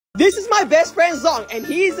This is my best friend Zhong, and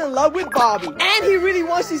he's in love with Barbie. And he really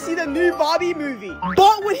wants to see the new Barbie movie.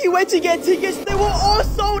 But when he went to get tickets, they were all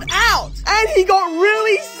sold out. And he got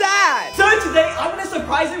really sad. So today, I'm gonna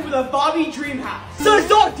surprise him with a Barbie dream house. So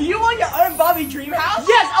Zhong, do you want your own Barbie dream house?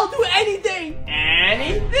 Yes, I'll do anything.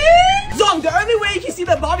 Anything? Zhong, the only way you can see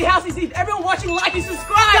the Barbie house is if everyone watching like and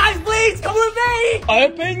subscribe. Guys, please, come with me.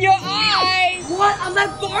 Open your eyes. What? I'm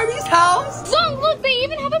at Barbie's house? Zhong, look, they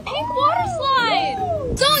even have a pink water slide.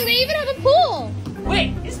 Zhong, they even have a pool.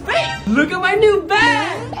 Wait, it's pink. Look at my new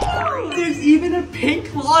bag. Oh, there's even a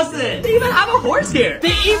pink closet. They even have a horse here.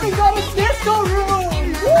 They even got a disco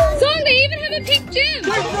room. Zhong, they even have a pink gym.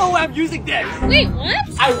 There's no way I'm using this. Wait, what?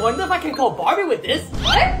 I wonder if I can call Barbie with this.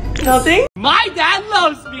 What? Nothing? My dad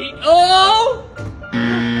loves me. Oh!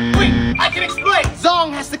 Wait, I can explain.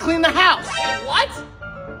 Zhong has to clean the house. What?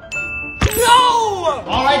 No!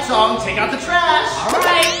 All right, Zhong, take out the trash. All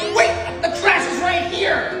right. Wait, the trash is right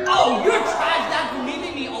here. Oh, you're trash dad for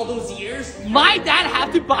leaving me all those years. My dad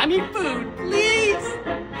have to buy me food, please.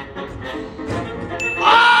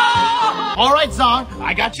 Oh! All right, Zhong,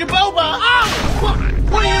 I got your boba. Oh!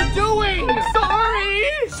 What are you doing? Sorry.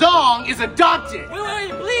 Zhong is adopted.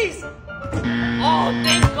 Wait, please. Oh,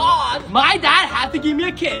 thank God. My dad had to give me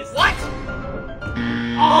a kiss. What?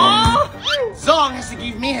 Oh! Zhong has to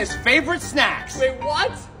give me his favorite snacks. Wait,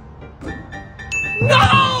 what?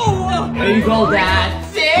 No! There you go, Dad.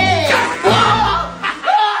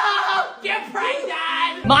 Get pranked,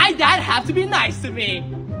 Dad. My dad have to be nice to me.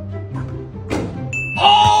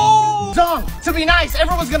 Oh! Zhong, to be nice,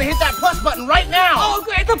 everyone's gonna hit that plus button right now. Oh,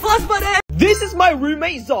 great, the plus button. This is my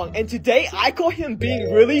roommate Zhong, and today I caught him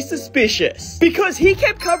being really suspicious because he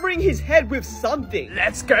kept covering his head with something.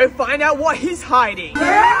 Let's go find out what he's hiding.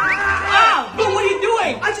 Ah! But what are you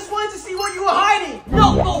doing? I just wanted to see what you were hiding.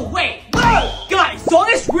 No, wait. Whoa! Guys,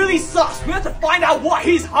 Zhong is really sus. We have to find out what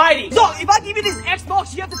he's hiding. Zhong, if I give you this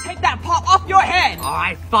Xbox, you have to take that part off your head. All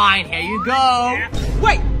right, fine. Here you go. Yeah.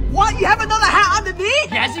 Wait, what? You have another hat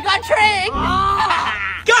underneath? Yes, you got tricked. Oh.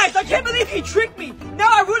 Guys, I can't believe he tricked me. Now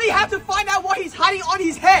I really have to find out what he's hiding on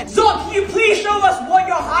his head. Zhong, can you please show us what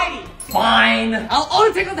you're hiding? Fine. I'll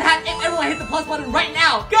only take off the hat if everyone hit the plus button right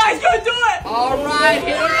now. Guys, go do it. All right,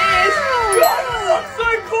 here it is. God, it looks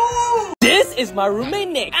so cool. This is my roommate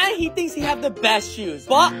Nick, and he thinks he have the best shoes,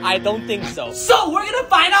 but I don't think so. So we're gonna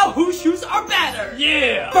find out whose shoes are better.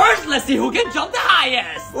 Yeah. First, let's see who can jump the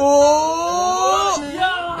highest. Oh.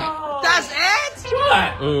 Yeah. That's it?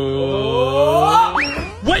 What? Oh.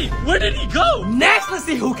 Wait, where did he go? Next, let's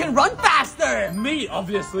see who can run faster. Me,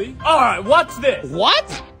 obviously. All right, what's this?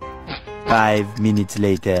 What? 5 minutes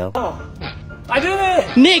later. Oh, I did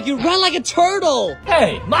it! Nick, you run like a turtle!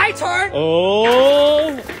 Hey, my turn!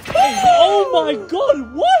 Oh! Oh my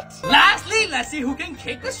God, what? Lastly, let's see who can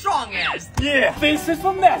kick the strongest. Yeah, this is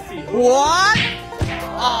for Messi. What?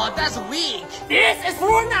 Oh, that's weak. This is for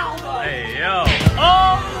Ronaldo. Hey, yo.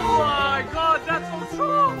 Oh my God, that's so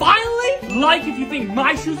strong. Finally, like if you think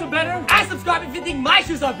my shoes are better, and subscribe if you think my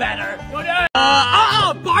shoes are better.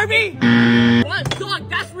 Barbie? What? Dog,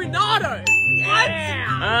 that's Ronaldo. What?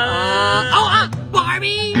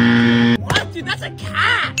 Barbie? What? Dude, that's a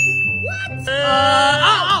cat. What?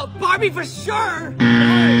 Barbie for sure.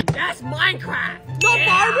 That's Minecraft. No,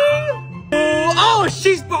 Barbie? Oh,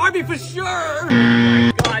 she's Barbie for sure. Oh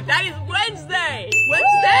my God, that is Wednesday.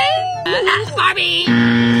 Wednesday? That's Barbie.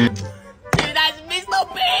 Dude, that's Miss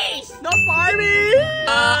Lopez. No, Barbie.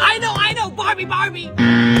 I know, Barbie.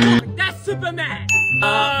 Look, that's Superman.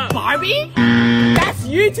 Barbie? That's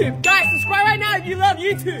YouTube. Guys, subscribe right now if you love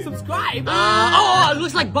YouTube. Subscribe. It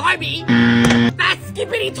looks like Barbie. That's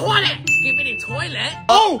Skippity Toilet. Skippity Toilet?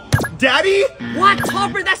 Oh, Daddy? What,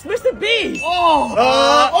 Topper? That's Mr. Beast.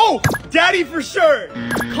 Daddy for sure.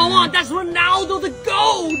 Come on, that's Ronaldo the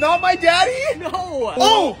GOAT. Not my daddy? No.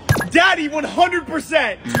 Oh, Daddy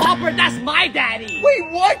 100%. Topper, that's my daddy.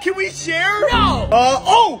 Wait, what? Can we share? No.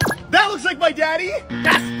 That looks like my daddy.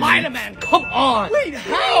 That's Spider-Man. Come on. Wait,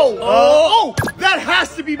 how? That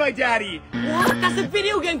has to be my daddy. What? That's a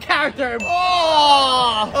video game character.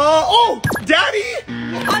 Daddy?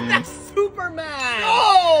 What? That's Superman.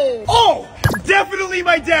 Oh, definitely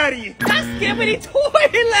my daddy. That's Skippity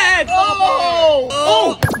Toilet.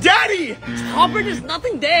 Daddy. Topper, there's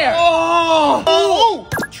nothing there.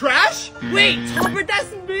 Trash? Wait, Topper,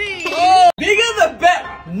 that's me. Bigger the better.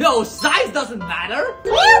 No, size doesn't matter.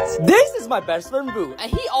 What? This is my best friend Boo, and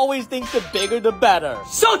he always thinks the bigger the better.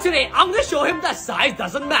 So today, I'm gonna show him that size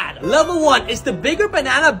doesn't matter. Level 1, is the bigger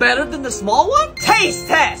banana better than the small one? Taste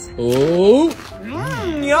test. Oh.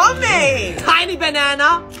 Yummy. Tiny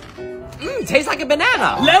banana. Tastes like a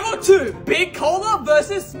banana. Level 2, big cola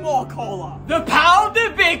versus small cola. The power of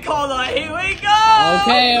the big cola.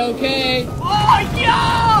 Okay. Oh,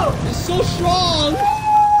 yo! It's so strong.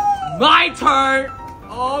 My turn.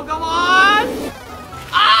 Oh, come on.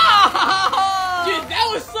 Ah! Dude, that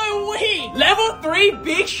was so weak. Level 3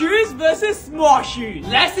 big shoes versus small shoes.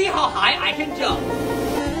 Let's see how high I can jump.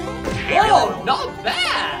 Whoa, not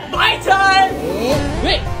bad. My turn. Oh,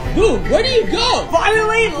 wait, dude, where do you go?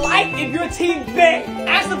 Finally, like if your team big.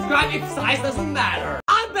 And subscribe if size doesn't matter.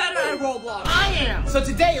 I'm better at Roblox. I am. So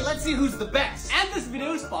today, let's see who's the best. And this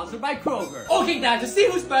video is sponsored by Kroger. Okay, now to see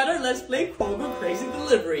who's better, let's play Kroger Crazy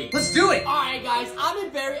Delivery. Let's do it. Alright guys, I'm in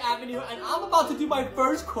Berry Avenue and I'm about to do my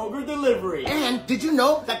first Kroger delivery. And did you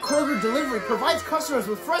know that Kroger Delivery provides customers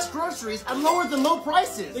with fresh groceries at lower than low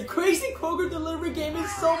prices? The crazy Kroger delivery game is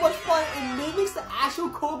so much fun and mimics the actual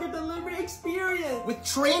Kroger delivery experience. With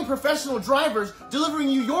trained professional drivers delivering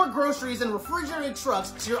you your groceries in refrigerated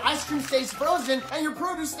trucks so your ice cream stays frozen and your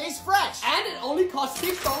produce stays fresh. And it only costs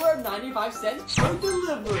 $6.95 per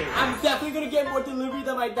delivery. I'm definitely gonna get more delivery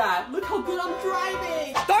than my dad. Look how good I'm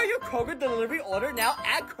driving. Start your Kroger delivery order now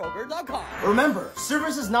at Kroger.com. Remember,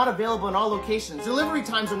 service is not available in all locations. Delivery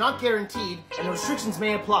times are not guaranteed and restrictions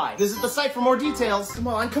may apply. Visit the site for more details. Come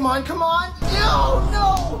on.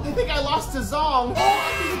 No! I think I lost to Zhong. Oh, I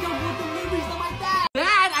think I got more deliveries than my dad.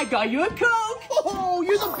 Dad, I got you a Coke. Oh,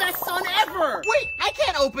 you're the best son ever! Wait, I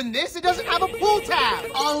can't open this. It doesn't have a pull tab.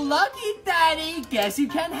 Unlucky, Daddy. Guess you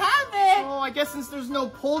can have it. Oh, I guess since there's no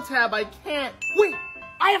pull tab, I can't. Wait,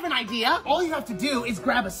 I have an idea. All you have to do is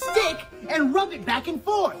grab a stick and rub it back and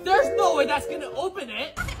forth. There's no way that's gonna open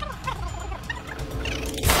it.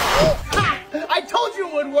 I told you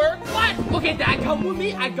it would work. What? Okay, Dad, come with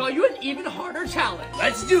me. I got you an even harder challenge.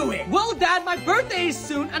 Let's do it. Well, Dad, my birthday is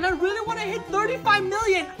soon, and I really want to hit 35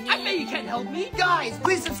 million. I bet you can't help me. Guys,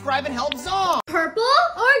 please subscribe and help Zhong. Purple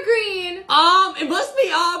or green? It must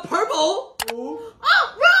be, purple. Oh,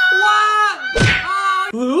 wrong!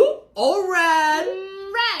 What? Blue or red?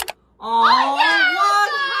 Red. Oh, yeah,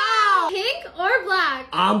 what? How? Pink or black?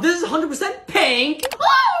 This is 100% pink. Oh,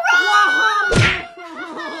 wrong!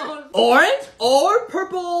 Orange or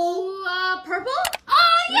purple? Purple?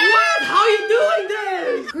 Oh, yeah! What? How are you doing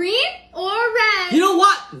this? Green or red? You know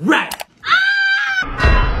what? Red.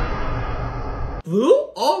 Blue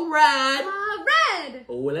or red? Red.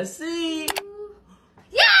 Oh, let's see. Yeah!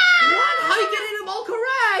 What? How are you getting them all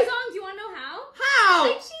correct? Zhong, do you want to know how? How? I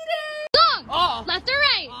cheated. Zhong, Oh. left or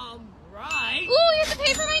right? Right. Ooh, you have to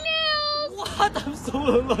pay for my nails. What? I'm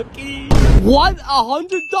so unlucky. What?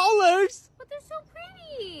 $100? But they're so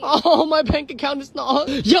pretty. Oh, my bank account is not.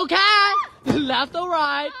 Yo, cat. Left or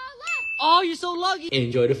right? Left. Oh, you're so lucky.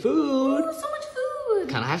 Enjoy the food. Oh, so much food.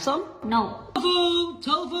 Can I have some? No.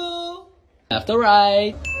 Tofu. Left or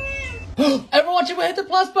right? Everyone should hit the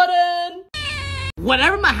plus button.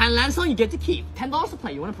 Whatever my hand lands on, you get to keep. $10 to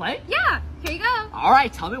play. You want to play? Yeah, here you go. All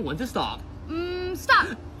right, tell me when to stop.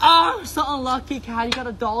 Stop. Oh, so unlucky, cat. You got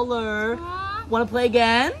 $1. Want to play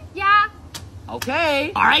again? Yeah.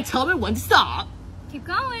 Okay. All right, tell me when to stop. Keep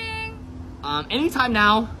going. Anytime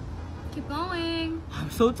now. Keep going. I'm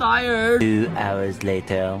so tired. 2 hours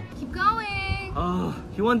later. Keep going.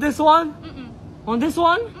 You want this one? Want this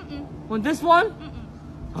one? Want this one?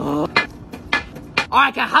 All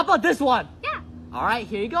right, cat. How about this one? Yeah. All right,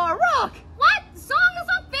 here you go. A rock. What? Zhong, that's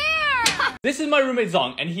not fair. This is my roommate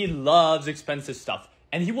Zhong, and he loves expensive stuff.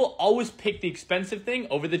 And he will always pick the expensive thing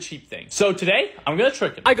over the cheap thing. So today, I'm gonna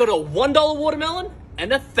trick him. I got a $1 watermelon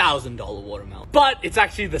and a $1,000 watermelon. But it's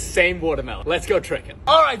actually the same watermelon. Let's go trick him.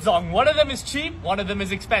 All right, Zhong, one of them is cheap, one of them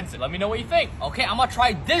is expensive. Let me know what you think. Okay, I'm gonna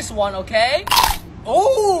try this one, okay?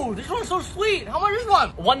 Oh, this one's so sweet. How much is this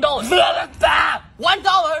one? $1.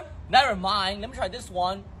 $1? Never mind. Let me try this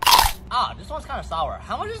one. This one's kind of sour.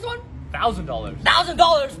 How much is this one? $1,000.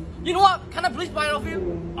 $1,000. You know what? Can I please buy it off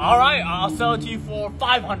you? All right, I'll sell it to you for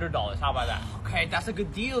 $500. How about that? Okay, that's a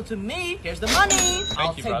good deal to me. Here's the money.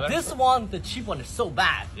 I'll you, take brother. this one. The cheap one is so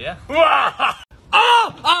bad. Yeah.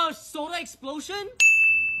 Soda explosion?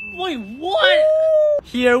 Wait, what?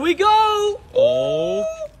 Here we go. Oh.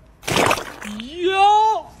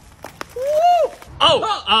 Yo. Woo.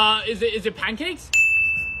 Oh, is it pancakes?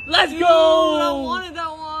 Let's go. I wanted that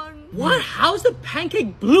one. What? How's the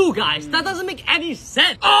pancake blue, guys? That doesn't make any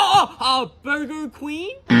sense. Burger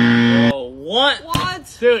Queen? Oh, what?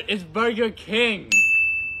 What? Dude, it's Burger King.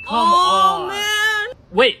 Come Oh, on. man.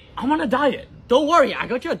 Wait, I'm on a diet. Don't worry, I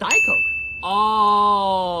got you a Diet Coke.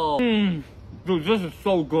 Oh. Dude, this is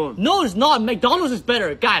so good. No, it's not. McDonald's is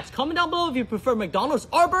better. Guys, comment down below if you prefer McDonald's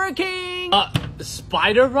or Burger King.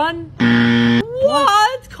 Spider Run?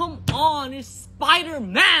 What? Come on, it's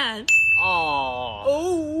Spider-Man.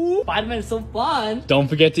 Oh, Spider-Man's so fun. Don't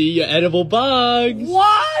forget to eat your edible bugs.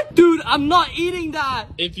 What? Dude, I'm not eating that.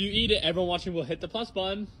 If you eat it, everyone watching will hit the plus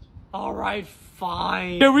button. All right,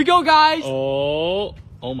 fine. Here we go, guys. Oh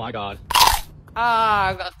my God.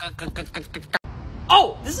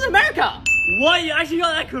 Oh, this is America. What? You actually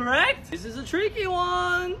got that correct? This is a tricky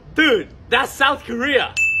one. Dude, that's South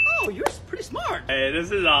Korea. Oh, you're pretty smart. Hey,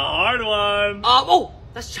 this is a hard one. Oh,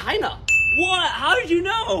 that's China. What? How did you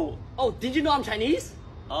know? Oh, did you know I'm Chinese?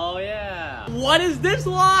 Oh yeah. What is this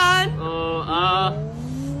one?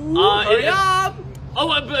 Hurry up.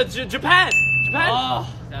 Oh, Japan. Oh,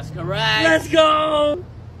 that's correct. Let's go.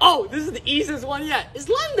 Oh, this is the easiest one yet. It's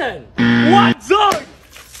London. What, Zhong?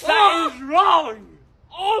 That is wrong.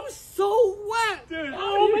 Oh, I'm so wet. Dude,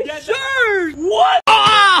 Oh, my shirt. What?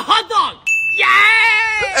 Hot dog. Yeah.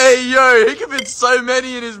 Hey, yo, he can fit so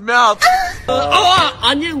many in his mouth.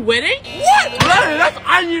 Onion wedding? What? No, that's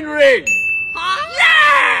onion ring.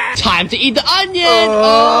 Yeah. Time to eat the onion.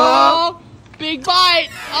 Oh, big bite.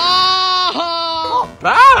 Oh.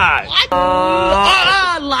 Bad. What?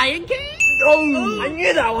 Lion King? Oh, I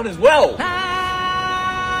knew that one as well.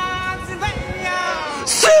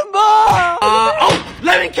 Simba!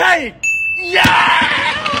 Lemon cake. Yeah.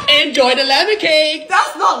 Enjoy the lemon cake.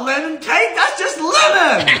 That's not lemon cake, that's just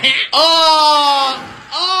lemon!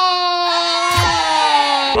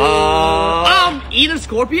 Eat a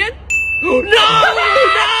scorpion? No!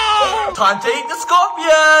 Time to eat the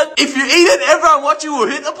scorpion! If you eat it, everyone watching will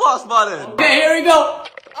hit the plus button. Okay, here we go.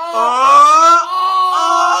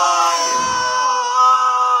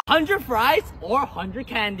 100 fries or 100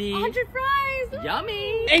 candy? 100 fries.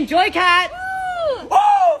 Yummy. Enjoy, cat. Woo.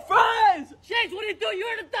 Oh, fries. Shakes, what are you doing? You're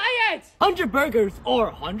on a diet. 100 burgers or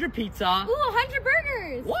 100 pizza? Ooh, 100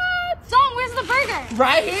 burgers. What? Zhong, where's the burger?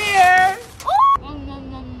 Right here. Ooh.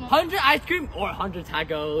 100 ice cream or 100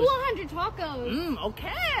 tacos? Ooh, 100 tacos.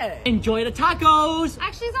 Okay. Enjoy the tacos.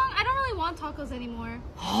 Actually, Zhong, I don't really want tacos anymore.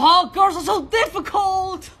 Oh, girls are so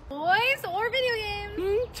difficult. Toys or video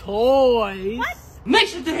games? Toys. What? Make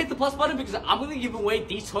sure to hit the plus button because I'm going to give away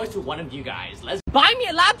these toys to one of you guys. Let's buy me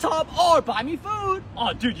a laptop or buy me food.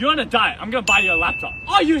 Oh, dude, you're on a diet. I'm gonna buy you a laptop.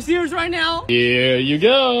 Are you serious right now? Here you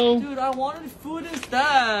go. Dude, I wanted food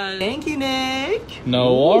instead. Thank you, Nick.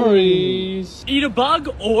 No worries. Eat a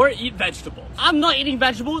bug or eat vegetables. I'm not eating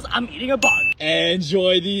vegetables. I'm eating a bug.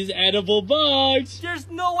 Enjoy these edible bugs. There's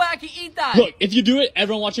no way I can eat that. Look, if you do it,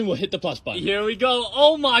 everyone watching will hit the plus button. Here we go.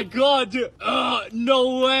 Oh my God, dude.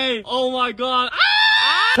 No way. Oh my God.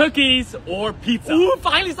 Cookies or pizza? Ooh,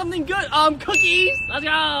 finally something good. Cookies. Let's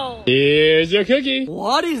go. Here's your cookie.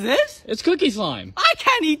 What is this? It's cookie slime. I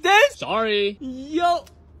can't eat this. Sorry. Yo.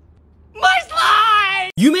 My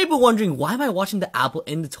slime! You may be wondering why am I watching the apple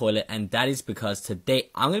in the toilet, and that is because today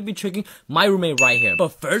I'm gonna be tricking my roommate right here. But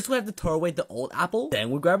first we have to throw away the old apple,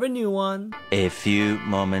 then we grab a new one. A few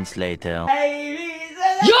moments later.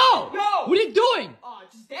 Yo! What are you doing? Oh,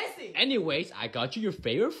 just dancing. Anyways, I got you your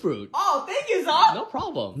favorite fruit. Oh, thank you, Zhong. No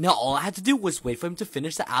problem. Now all I had to do was wait for him to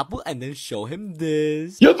finish the apple and then show him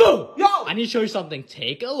this. Yo, boo! Yo! I need to show you something.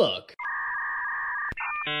 Take a look.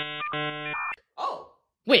 Oh.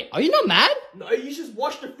 Wait, are you not mad? No, you just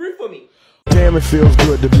washed the fruit for me. Damn, it feels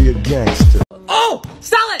good to be a gangster. Oh!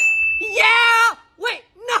 Salad! Yeah! Wait,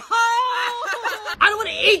 no! I don't want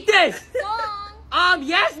to eat this! Zhong.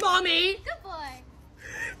 Yes, mommy! Good boy.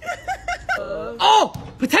 Oh!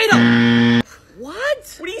 Potato!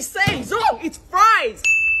 What? What are you saying? Zhong, it's fries.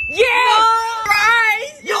 Yeah!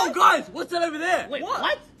 Fries! Yo, guys, what's that over there? Wait,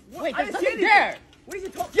 what? Wait, I there's didn't see something anything. there. What is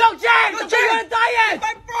it talking? Yo, James! Yo, I'm you're on a diet!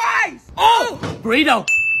 my fries! Oh! Burrito!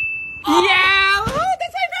 Yeah! Oh,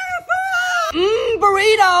 that's my favorite food!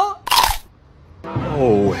 Burrito!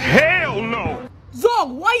 Oh, hell no!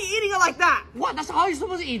 Zhong, why are you eating it like that? What? That's how you're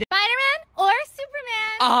supposed to eat it. Spider-Man or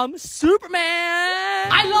Superman?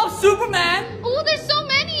 Superman! I love Superman! Ooh, there's so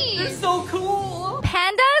many. They're so cool!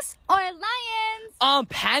 Pandas or lions?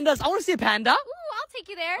 Pandas. I want to see a panda. Ooh, I'll take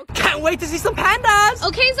you there. Can't wait to see some pandas!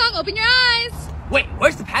 Okay, Zhong, open your eyes. Wait,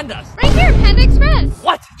 where's the pandas? Right here, Panda Express.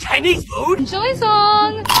 What? Chinese food? Enjoy,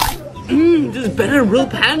 Zhong. This is better than real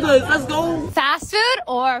pandas. Let's go! Fast food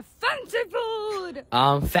or fancy food?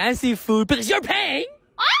 Fancy food because you're paying!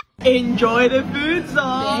 Enjoy the food,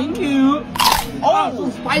 Zhong. Thank you! Oh, so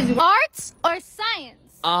spicy. Arts or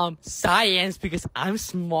science? Science because I'm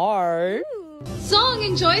smart. Zhong,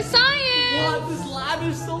 enjoy science. Wow, this lab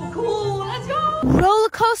is so cool. Let's go! Roller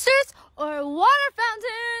coasters or water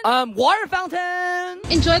fountain? Water fountain!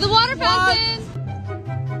 Enjoy the water fountain.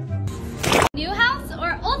 New house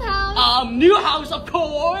or old house? New house, of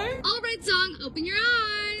course! All right, Zhong, open your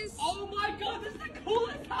eyes. Oh my god, this is the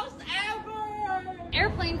coolest house ever!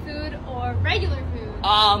 Airplane food or or regular food?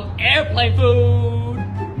 Airplane food.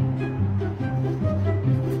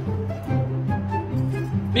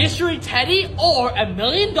 Mystery Teddy or $1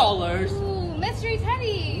 million? Ooh, Mystery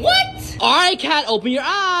Teddy. What? Alright, cat, open your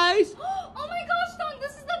eyes. Oh my gosh, Zhong,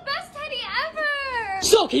 this is the best Teddy ever.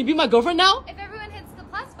 So, can you be my girlfriend now? If everyone hits the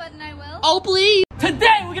plus button, I will. Oh, please.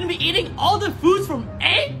 Today, we're gonna be eating all the foods from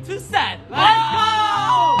A to Z. Let's go!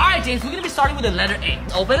 Alright, James, we're gonna be starting with the letter A.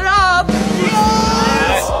 Open it up.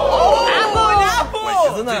 Yes! Oh, apple!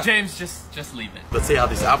 Wait, isn't that... James, just leave it. Let's see how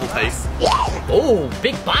this apple tastes. Oh,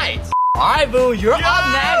 big bites. Alright, Boo, you're up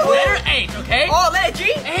next. Letter H, okay? Oh, letter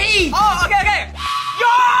G? H! Oh, okay. Yo!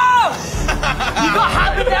 You got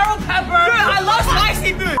habanero pepper! Dude, I love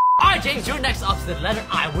spicy food! Alright, James, you're next up to the letter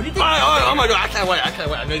I. What do you think? Oh my god, I can't wait. I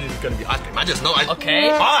know this is gonna be ice cream. I just know. Okay.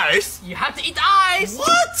 Ice? You have to eat the ice!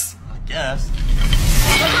 What? I guess.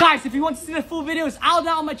 Guys, if you want to see the full video, it's out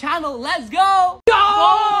now on my channel. Let's go!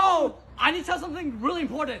 Go! I need to tell something really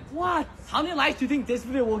important. What? How many likes do you think this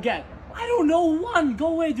video will get? I don't know. 1. Go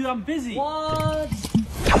away, dude. I'm busy. What?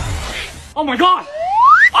 Oh my god!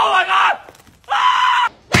 Oh my god! Ah!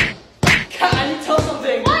 I need to tell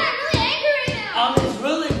something. What? I'm really angry right now. It's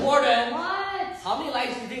really important. What? How many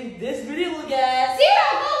likes do you think this video will get? 0,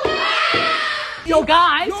 go away. Yo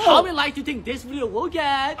guys, how many likes do you think this video will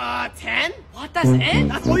get? 10? What? That's it?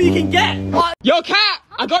 That's all you can get. What? Yo, cat,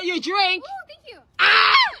 I got you a drink. Oh, thank you.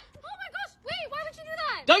 Oh my gosh, wait, why would you do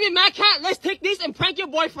that? Don't get mad, cat. Let's take this and prank your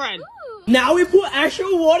boyfriend. Ooh. Now we put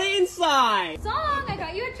actual water inside. Zhong, I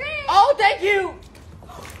got you a drink. Oh, thank you.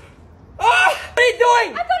 What are you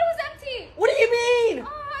doing? I thought it was empty. What do you mean?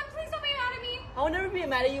 Please don't be mad at me. I will never be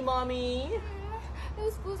mad at you, mommy. It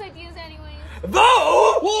was Boo's ideas anyways. Boo!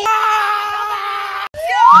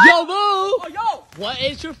 Yo, Boo! Oh, yo! What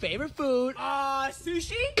is your favorite food?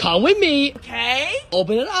 Sushi? Come with me. Okay.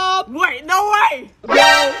 Open it up. Wait, no way! Yo!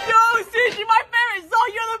 Yo, sushi, my favorite! So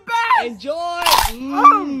you're the best! Enjoy.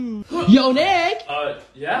 Yo, Nick.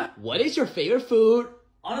 Yeah? What is your favorite food?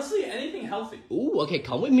 Honestly, anything healthy. Ooh, okay,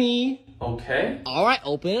 come with me. Okay. All right,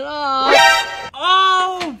 open it up.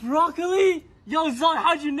 Oh, broccoli! Yo, Zhong,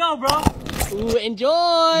 how'd you know, bro? Ooh,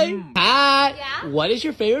 enjoy. Pat, Yeah? what is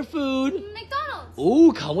your favorite food? McDonald's.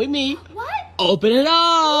 Ooh, come with me. What? Open it Oh,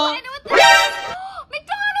 up. I know what this is.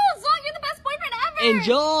 McDonald's! Zhong, you're the best boyfriend ever.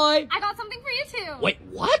 Enjoy. I got something for you too. Wait,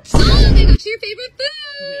 what? Zhong, I got your favorite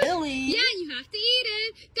food. Really? Yeah, you have to eat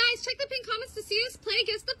it. Guys, check the pinned comments to see us play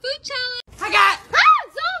Guess the Food Challenge. Hi, cat!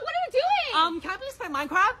 Zhong, what are you doing? Can I please play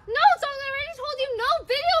Minecraft? No, Zhong, I already told you no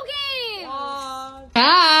video games.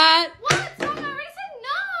 Pat. What? Zhong, I already said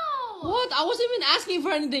no. What? I wasn't even asking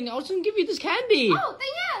for anything. I was gonna give you this candy. Oh, then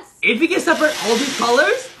yes. If you can separate all these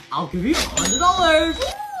colors, I'll give you $100.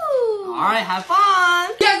 Ooh. Alright, have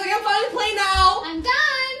fun! Yes, I can finally play now! I'm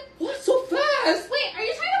done. What, so fast? Wait, are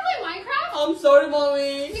you trying to play Minecraft? I'm sorry,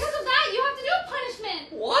 mommy. Because of that, you have to do a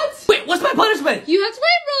punishment. What? Wait, what's my punishment? You have to play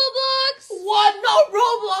Roblox. What? No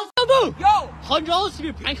Roblox! Yo, Boo. Yo! $100 if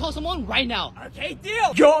you prank call someone right now. Okay,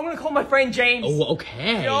 deal! Yo, I'm gonna call my friend James. Oh,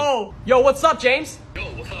 okay. Yo, what's up, James? Yo,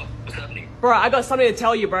 what's up? What's happening? Bro, I got something to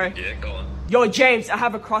tell you, bro. Yeah, go on. Yo, James, I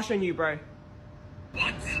have a crush on you, bro.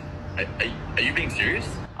 What? Are you being serious?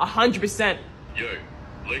 100%. Yo,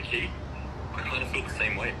 low key, I kind of feel the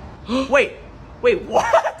same way. Wait,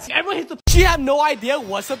 what? Everyone hits the. She had no idea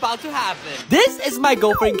what's about to happen. This is my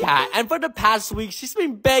girlfriend Kat, and for the past week, she's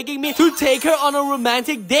been begging me to take her on a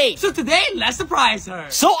romantic date. So today, let's surprise her.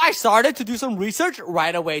 So I started to do some research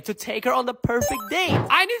right away to take her on the perfect date.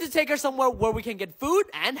 I need to take her somewhere where we can get food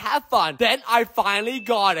and have fun. Then I finally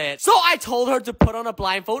got it. So I told her to put on a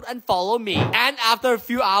blindfold and follow me. And after a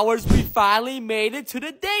few hours, we finally made it to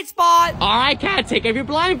the date spot. Alright, Kat, take off your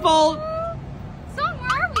blindfold. Zhong, where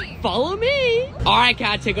are we? Follow me. Alright,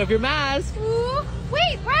 Kat, take off your mask. Ooh,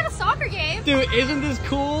 wait, we're at a soccer game. Dude, isn't this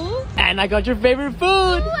cool? And I got your favorite food.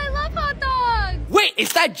 Ooh, I love hot dogs. Wait,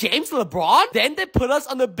 is that James LeBron? Then they put us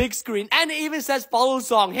on the big screen and it even says follow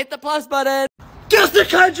song. Hit the plus button. Guess the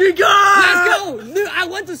country, guys! Let's go! Dude, I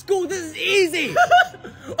went to school. This is easy.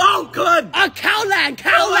 Oh, good! Cowland!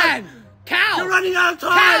 Cow! You're running out of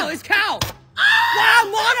time! Cow! It's cow!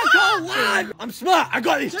 Wow, Monaco won! I'm smart! I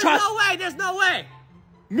got these trust! There's no way!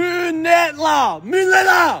 Moonlight! What?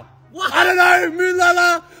 I don't know!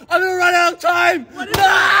 Moonlight! I'm gonna run out of time! No!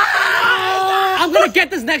 I'm gonna get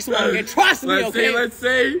this next one, okay? Trust me, okay? Let's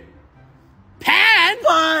see! Pan?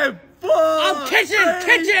 5, 4,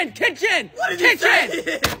 Kitchen! What did you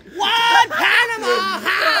say? What? Panama!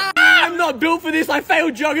 How? I'm not built for this, I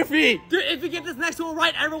failed geography! Dude, if you get this next one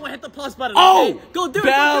right, everyone hit the plus button. Oh! Okay? Go do it!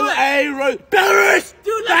 Belarus!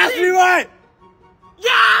 Dude, That's me right! Yeah!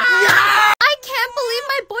 I can't believe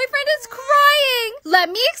my boyfriend is crying. Let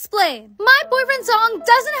me explain. My boyfriend Zhong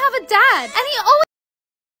doesn't have a dad, and he always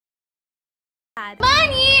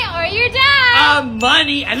money or your dad.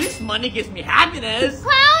 Money. At least money gives me happiness.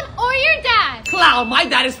 Clown or your dad. Clown. My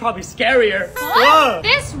dad is probably scarier. What?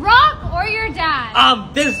 This rock or your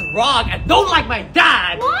dad. This rock. I don't like my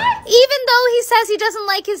dad. What? Even though he says he doesn't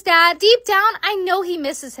like his dad, deep down, I know he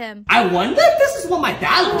misses him. I wonder if this is what my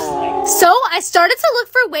dad looks like. So I started to look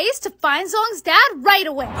for ways to find Zhong's dad right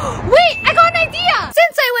away. Wait, I got an idea!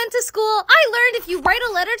 Since I went to school, I learned if you write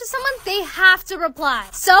a letter to someone, they have to reply.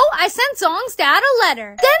 So I sent Zhong's dad a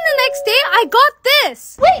letter. Then the next day, I got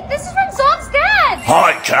this. Wait, this is from Zhong's dad!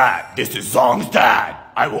 Hi, Cat. This is Zhong's dad.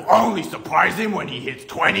 I will only surprise him when he hits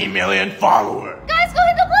 20 million followers. Guys, go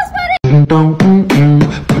hit the plus button!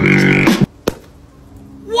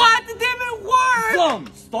 What? It didn't work! Zhong,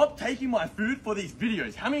 stop taking my food for these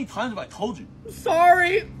videos. How many times have I told you?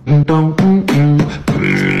 Sorry.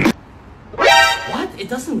 What? It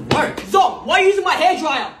doesn't work. Zhong, why are you using my hair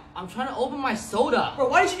dryer? I'm trying to open my soda. Bro,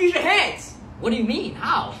 why didn't you use your hands? What do you mean?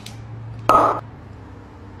 How?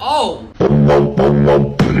 Oh.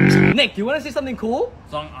 Nick, do you want to say something cool?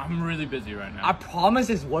 Zhong, I'm really busy right now. I promise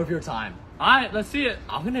it's worth your time. Alright, let's see it.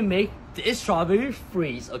 I'm gonna make this strawberry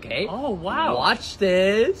freeze, okay? Oh, wow. Watch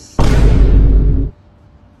this.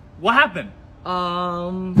 What happened?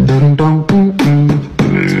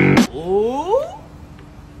 Ooh.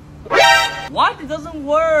 What? It doesn't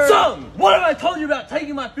work. Zhong, what have I told you about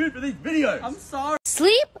taking my food for these videos? I'm sorry.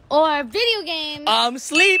 Sleep or video games?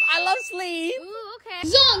 Sleep. I love sleep. Ooh, okay.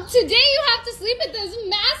 Zhong, today you have to sleep at this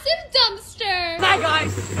massive dumpster. Bye,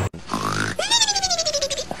 guys.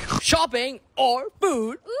 Shopping or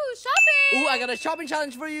food? Ooh, shopping. Ooh, I got a shopping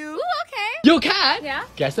challenge for you. Ooh, okay. Yo, Cat. Yeah?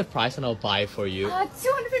 Guess the price and I'll buy it for you. $250.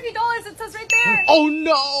 It says right there. Oh,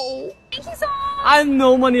 no. Thank you, Zhong. I have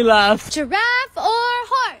no money left. Giraffe or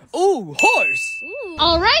horse? Ooh, horse. Ooh.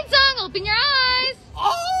 All right, Zhong, open your eyes.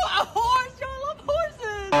 Oh, a horse. I love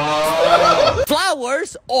horses.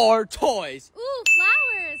 Flowers or toys? Ooh,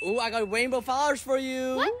 flowers. Ooh, I got rainbow flowers for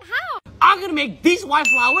you. What? How? I'm gonna make these white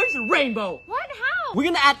flowers rainbow. What? How? We're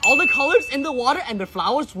gonna add all the colors in the water and the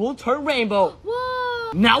flowers will turn rainbow.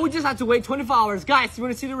 Whoa. Now we just have to wait 24 hours. Guys, you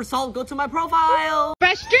wanna see the result? Go to my profile.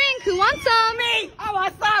 Fresh drink. Who wants some? Me! I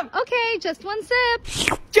want some! Okay, just one sip.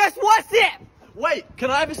 Just one sip! Wait,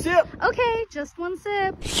 can I have a sip? Okay, just one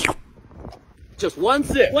sip. Just one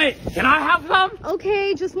sip. Wait, can I have some?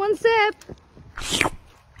 Okay, just one sip.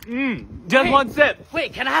 Just one sip.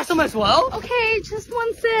 Wait, can I have some as well? Okay, just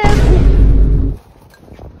one sip.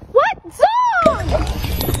 What? Zhong!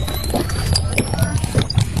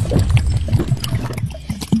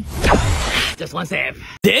 Just one sip.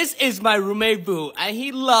 This is my roommate Boo, and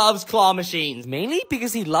he loves claw machines, mainly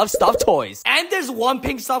because he loves stuffed toys. And there's one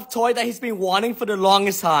pink stuffed toy that he's been wanting for the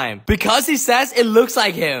longest time, because he says it looks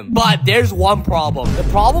like him. But there's one problem. The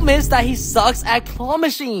problem is that he sucks at claw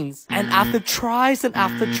machines. And after tries and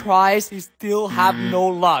after tries, he still have no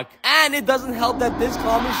luck. And it doesn't help that this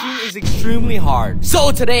claw machine is extremely hard.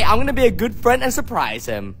 So today, I'm gonna be a good friend and surprise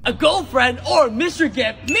him. A girlfriend or mystery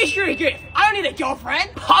gift? Mystery gift. I don't need a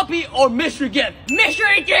girlfriend. Puppy or mystery gift?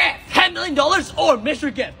 Mystery gift. $10 million or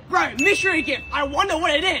mystery gift? Right, mystery gift. I wonder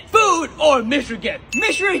what it is. Food or mystery gift?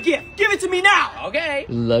 Mystery gift. Give it to me now. Okay.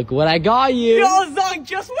 Look what I got you. Yo, Zhong,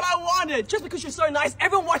 just what I wanted. Just because you're so nice,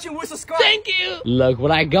 everyone watching will subscribe. Thank you. Look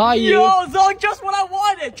what I got you. Yo, Zhong, just what I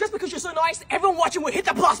wanted. Just because you're so nice, everyone watching will hit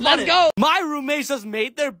the plus button. Let's go. My roommates just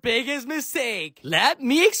made their biggest mistake. Let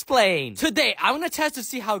me explain. Today, I'm gonna test to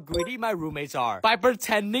see how greedy my roommates are by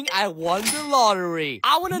pretending I won the lottery.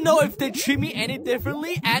 I wanna know if they treat me any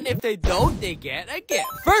differently, and if they don't, they get a gift.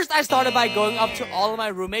 First, I started by going up to all of my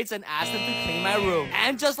roommates and asked them to clean my room.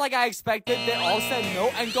 And just like I expected, they all said no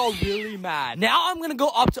and got really mad. Now I'm gonna go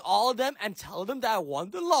up to all of them and tell them that I won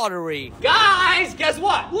the lottery. Guys, guess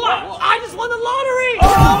what? What? I just won the lottery.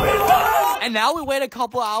 Oh, we won. And now we wait a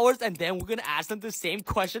couple hours and then we're gonna ask them the same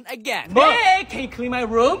question again. Hey, can you clean my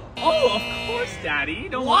room? Oh, of course, Daddy.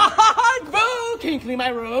 Don't What? Boo! Can you clean my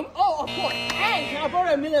room? Oh, of course. Hey, can I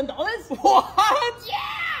borrow $1 million? What? Yeah!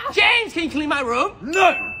 James, can you clean my room?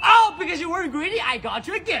 No. Oh, because you weren't greedy, I got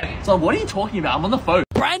you a gift. So what are you talking about? I'm on the phone.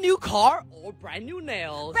 Brand new car or brand new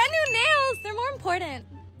nails? Brand new nails. They're more important.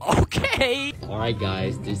 Okay. Alright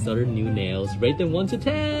guys, these are the new nails. Rate them 1 to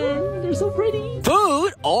 10. They're so pretty.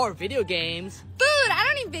 Food or video games? Food. I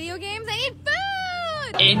don't need video games. I need food.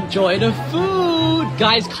 Enjoy the food.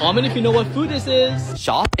 Guys, comment if you know what food this is.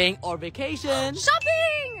 Shopping or vacation?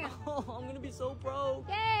 Shopping. Oh, I'm gonna be so broke.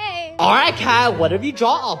 Yay. Alright Kat, whatever you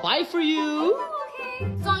draw, I'll buy for you. Oh,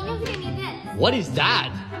 okay. So I'm going to give me this. What is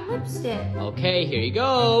that? lipstick. Okay, here you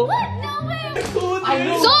go. What? No way! I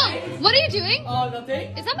know. Zhong, what are you doing?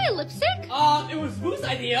 Nothing. Is that my lipstick? It was Boo's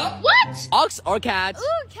idea. What? Ox or cat?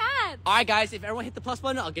 Ooh, cat. Alright guys, if everyone hit the plus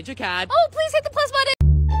button, I'll get your cat. Oh, please hit the plus button.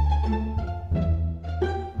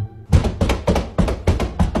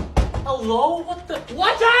 Hello? What the?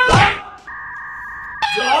 Watch out!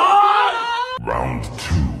 Zhong! Round 2.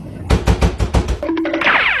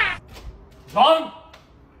 Zhong?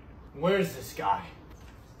 Where's this guy?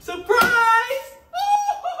 Surprise!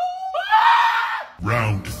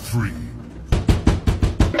 Round 3.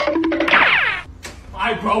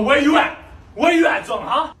 Alright, bro, where you at? Where you at, Zhong,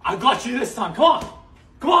 huh? I got you this time. Come on.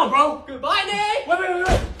 Come on, bro. Goodbye, Nick. Wait.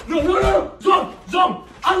 No. Zhong,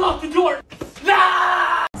 unlock the door.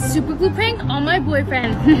 Nah! Super glue prank on my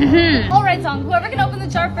boyfriend. Alright, Zhong, whoever can open the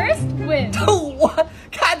jar first wins. What?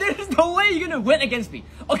 God, there's no way you're gonna win against me.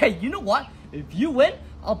 Okay, you know what? If you win,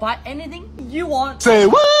 I'll buy anything you want. Say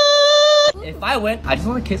what? If I win, I just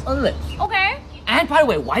want a kiss on the lips. Okay, And by the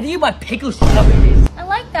way, why do you buy pickle strawberries? I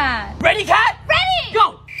like that. Ready, cat? Ready!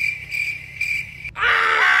 Go!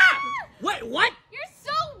 Ah! Wait, what? You're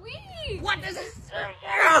so weak. What is this?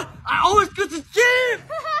 I always go to gym!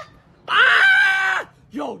 Ah!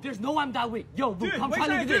 Yo, there's no way I'm that weak. Yo, Luke, Dude, I'm wait, trying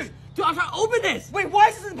to dude, do this. Dude, I'm trying to open this. Wait, why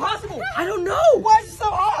is this impossible? I don't know. Why is it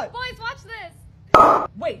so hard? Boys, watch this.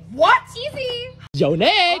 Wait, what? Easy. Yo,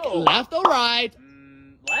 Nick, left or right?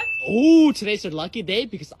 What? Ooh, today's your lucky day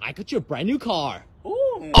because I got you a brand new car.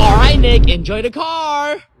 Ooh. Alright, Nick, enjoy the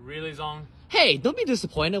car. Really, Zhong? Hey, don't be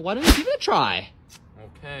disappointed. Why don't you give it a try?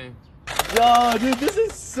 Okay. Yo, dude, this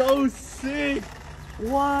is so sick.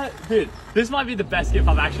 What? Dude, this might be the best gift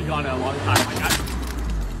I've actually gotten in a long time.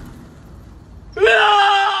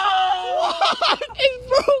 No! It's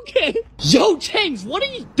broken. Yo, James, what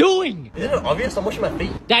are you doing? Isn't it obvious I'm washing my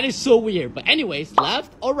feet? That is so weird. But anyways,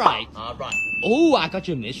 left or right? Right. Oh, I got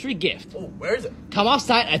you a mystery gift. Oh, where is it? Come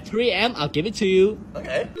outside at 3 a.m. I'll give it to you.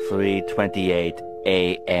 Okay. 3:28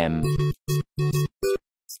 a.m.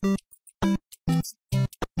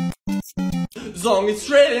 Zhong, it's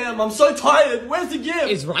 3 a.m. I'm so tired. Where's the gift?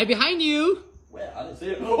 It's right behind you. Where? I didn't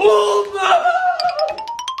see it. Oh, no!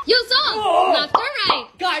 Yo, Zhong, left or right?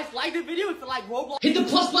 Guys, like the video if you like Roblox. Hit the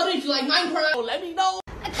plus button if you like Minecraft. Let me know.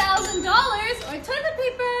 $1,000 or toilet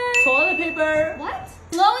paper? Toilet paper. What?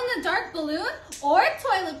 Glow in the dark balloon or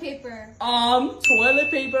toilet paper? Toilet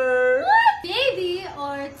paper. What? Baby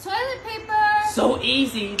or toilet paper? So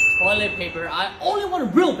easy. Toilet paper. I only want a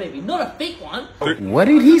real baby, not a fake one. What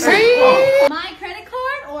did he say? My credit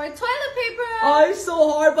card or toilet paper? Oh, it's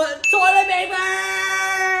so hard, but toilet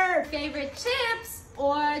paper. Favorite chips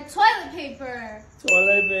or toilet paper?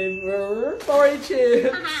 Toilet paper. Sorry,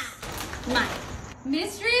 chips. Mine.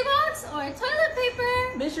 Mystery box or toilet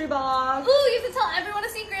paper? Mystery box. Ooh, you have to tell everyone a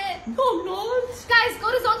secret. No, not. Guys,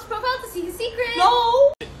 go to Zhong's profile to see his secret.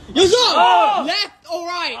 No. Yo, Zhong. Oh. Left or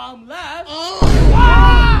right? Left.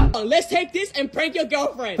 Oh. Let's take this and prank your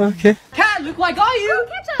girlfriend. Okay. Cat, look what I got you.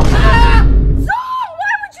 Catch up. Zhong,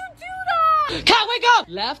 why would you do that? Cat, wake up.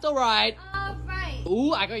 Left or right? Right.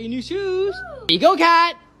 Ooh, I got your new shoes. Here you go,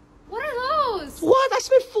 Cat. What are those? What? I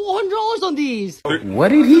spent $400 on these. What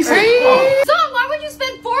did he say? Zhong, why would you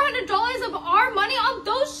spend $400 of our money on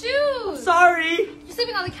those shoes? Sorry. You're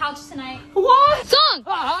sleeping on the couch tonight. What? Zhong,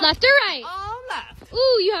 left or right? Left.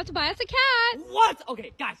 Ooh, you have to buy us a cat. What?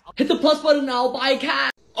 Okay, guys. Hit the plus button now. Buy a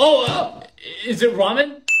cat. Oh, is it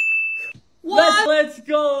ramen? What? Let's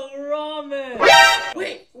go ramen.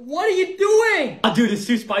 Wait, what are you doing? Dude, it's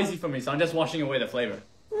too spicy for me, so I'm just washing away the flavor.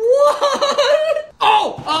 What?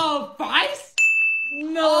 Oh, fries?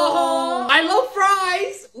 No. I love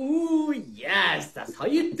fries. Ooh, yes. That's how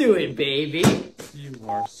you do it, baby. You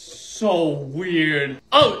are so weird.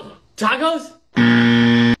 Oh, tacos?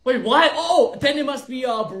 Wait, what? Oh, then it must be a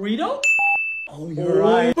burrito? Oh, you're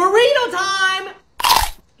right. Burrito time!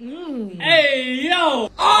 Hey, yo!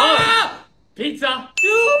 Ah! Pizza!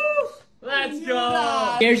 Dude! Let's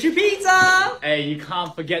go! Here's your pizza! Hey, you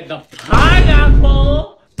can't forget the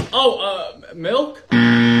pineapple! Oh, milk?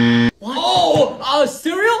 What? Oh,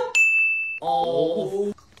 cereal?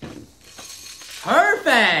 Oh.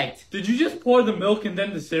 Perfect! Did you just pour the milk and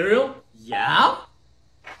then the cereal? Yeah?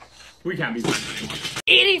 We can't be.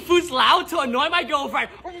 Eating food's loud to annoy my girlfriend.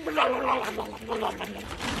 Zhong, can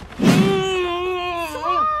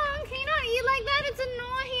you not eat like that? It's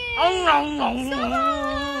annoying. Zhong,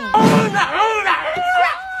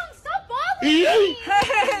 stop bothering me.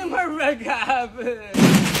 Hey, Rebecca happened.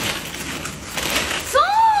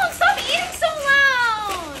 Zhong, stop eating so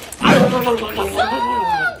loud. Zhong,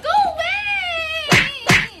 go away.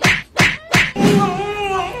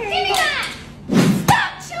 Give me that.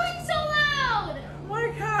 Stop chewing so loud. My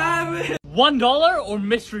cat. $1 or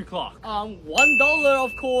mystery clock? $1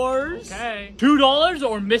 of course. Okay. $2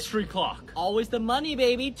 or mystery clock? Always the money,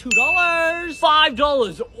 baby. $2.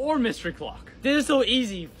 $5 or mystery clock? This is so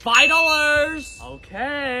easy. $5.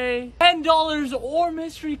 Okay. $10 or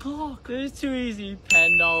mystery clock? This is too easy.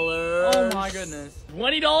 $10. Oh my goodness.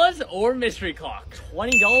 $20 or mystery clock?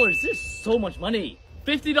 $20. This is so much money.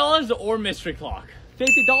 $50 or mystery clock? $50.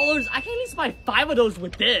 I can at least buy 5 of those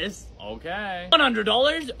with this. Okay.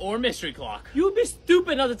 $100 or mystery clock? You would be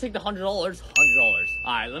stupid not to take the $100. $100.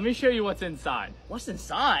 Alright, let me show you what's inside. What's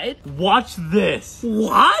inside? Watch this.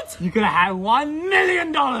 What? You could have $1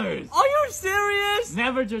 million. Are you serious?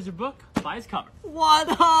 Never judge a book by its cover. What?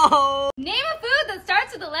 Oh. Name a food that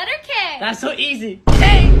starts with the letter K. That's so easy.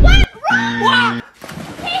 K. What? Wrong. What?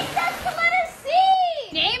 K starts with the letter C.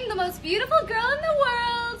 Name the most beautiful girl in the world.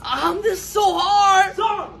 This is so hard.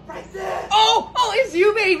 Zong, right there. Oh, it's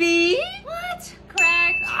you, baby. What?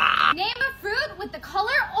 Correct. Name a fruit with the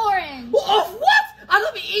color orange. Oh, what? I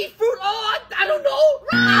don't eat fruit. Oh, I don't know.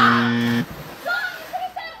 Wrong. Zong, you could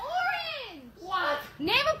have said orange. What?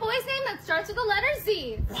 Name a boy's name that starts with the letter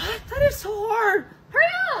Z. What? That is so hard. Hurry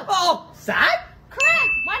up. Oh, Sad?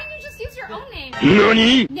 Correct. Why didn't you just use your own name?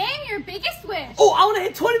 NANI? Name your biggest wish. Oh, I want to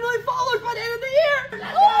hit 20 million followers by the end of the year.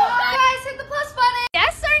 Guys, hit the plus button.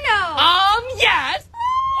 Yes or no? Yes.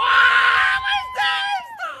 What is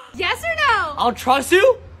this? Yes or no? I'll trust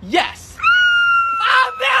you. Yes.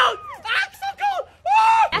 Milk. I'm so cool.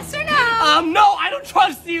 Yes or no? No, I don't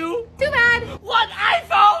trust you. Too bad. What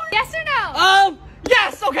iPhone? Yes or no?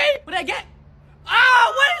 Yes. Okay. What did I get?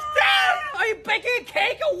 What is this? Are you baking a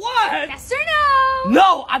cake or what? Yes or no?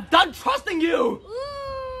 No, I'm done trusting you.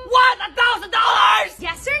 Ooh. What? $1,000?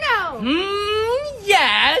 Yes or no?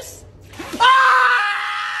 Yes.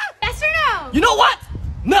 Yes or no? You know what?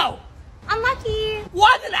 No. Unlucky.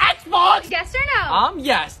 What? An Xbox? Yes or no?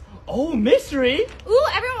 Yes. Oh, mystery. Ooh,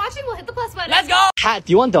 everyone watching will hit the plus button. Let's go. Kat,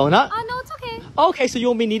 do you want donut? No, it's okay. Okay, so you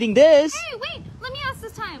won't be needing this. Hey, wait. Let me ask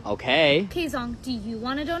this time. Okay. Okay, Zong, do you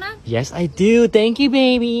want a donut? Yes, I do. Thank you,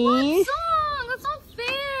 baby. What, Zong? That's not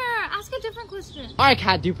fair. Ask a different question. All right,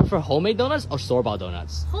 Kat, do you prefer homemade donuts or store-bought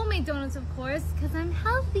donuts? Homemade donuts, of course, because I'm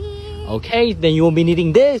healthy. Okay, then you won't be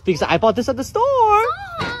needing this because I bought this at the store.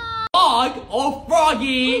 Dog or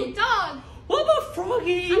Froggy? Ooh, dog. What about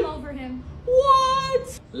Froggy? I'm over him.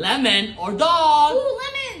 What? Lemon or dog? Ooh,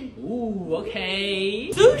 lemon. Ooh, okay.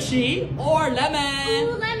 Sushi or lemon?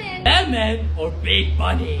 Ooh, lemon. Lemon or Big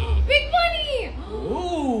Bunny? Big bunny.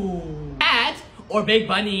 Ooh. Cat or Big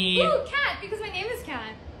Bunny? Ooh, cat, because my name is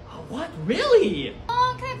Cat. What? Really?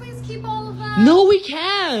 Oh, can I please keep all of them? No, we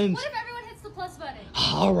can't. What if everyone hits the plus button?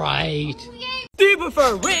 All right. Ooh, yay. Do you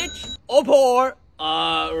prefer rich or poor?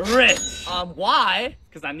 Rich. Why?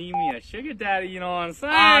 Because I need me a sugar daddy, you know what I'm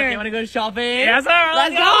saying? Okay, wanna go shopping? Yes, sir.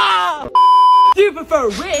 Let's go. Do you prefer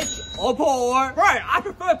rich or poor? Right, I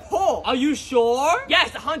prefer poor. Are you sure?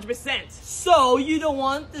 Yes, 100%. So you don't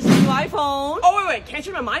want this new iPhone? Oh, wait, can't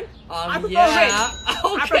you change my mind? I prefer yeah. rich.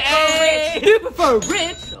 Okay. I prefer rich. Do you prefer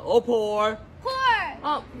rich or poor?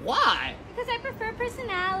 Poor. Why? Because I prefer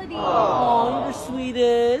personality. Oh, you're the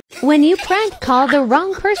sweetest. When you prank call the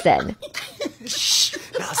wrong person.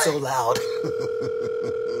 Not so loud.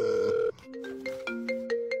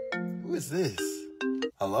 Who is this?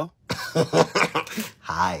 Hello?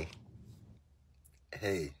 Hi.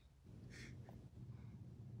 Hey.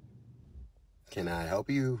 Can I help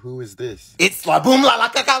you? Who is this? It's La Boom La La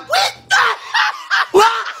Kaka.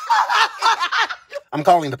 I'm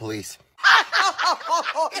calling the police.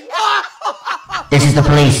 This is the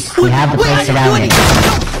police. We have the place surrounded.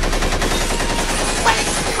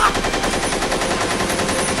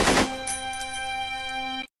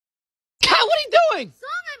 Kat, what are you doing?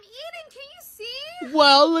 Zong, I'm eating. Can you see?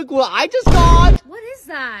 Well, look what I just got. What is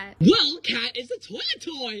that? Well, Kat, it's a toilet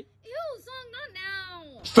toy. Ew, Zong, not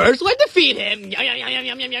now. First, we have to feed him. Yum, yum, yum,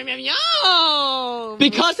 yum, yum, yum, yum, yum.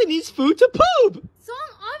 Because he needs food to poop.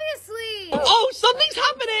 Zong, obviously. Oh, something's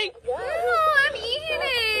happening. Ew, I'm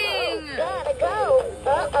eating. Gotta go.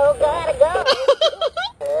 Uh-oh, gotta go.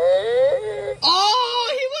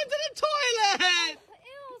 Oh, he went to the toilet.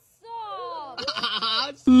 Ew,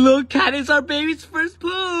 stop. Look, Kat, it's our baby's first poo.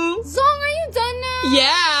 Zong, are you done now?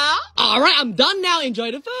 Yeah. All right, I'm done now.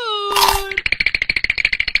 Enjoy the food.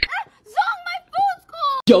 Zong, my food's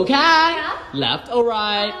cold. Yo, Kat. Yeah? Left or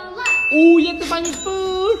right? Left. Ooh, you have to find your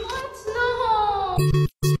food. What? No.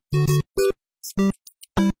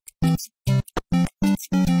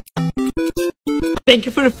 Thank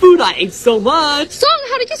you for the food. I ate so much. Zhong,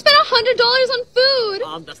 how did you spend $100 on food?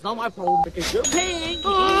 That's not my problem because you're paying.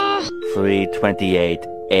 3:28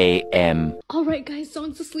 a.m. Alright guys,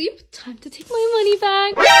 Zhong's asleep. Time to take my money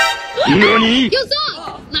back. Nani? Yo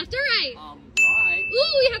Zhong! Left or right? Right.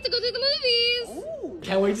 Ooh, we have to go to the movies. Ooh,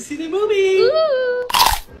 can't wait to see the movie. Ooh.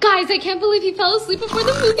 Guys, I can't believe he fell asleep before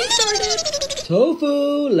the movie started.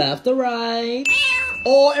 Tofu, left or right?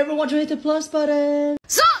 Or everyone to hit the plus button.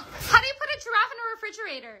 Zhong, how do you put a giraffe in a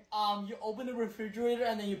refrigerator? You open the refrigerator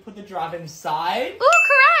and then you put the giraffe inside. Ooh,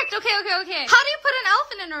 correct. Okay. How do you put an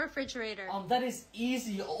elephant in a refrigerator? That is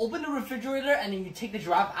easy. You open the refrigerator and then you take the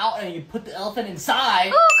giraffe out and you put the elephant inside.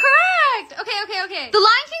 Ooh, correct. Okay. The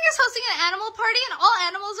Lion King is hosting an animal party and all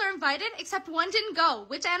animals are invited except one didn't go.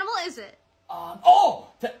 Which animal is it?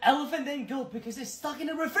 The elephant didn't go because it's stuck in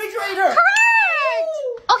the refrigerator. Correct!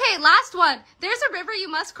 Okay, last one. There's a river you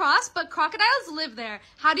must cross, but crocodiles live there.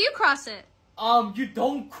 How do you cross it? You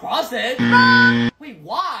don't cross it. Wait,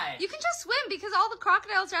 why? You can just swim because all the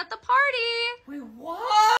crocodiles are at the party. Wait,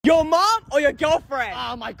 what? Your mom or your girlfriend?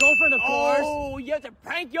 My girlfriend, of course. Oh, you have to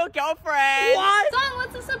prank your girlfriend. What? Zhong,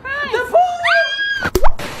 what's the surprise? The food!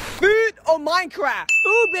 Food or Minecraft?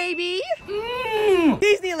 Food, baby.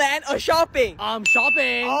 Disneyland or shopping?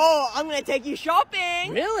 Shopping. Oh, I'm gonna take you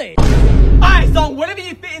shopping. Really? Alright, Zhong, whatever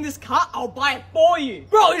you fit in this car, I'll buy it for you.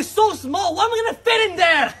 Bro, it's so small. What am I gonna fit in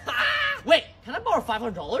there? Wait, can I borrow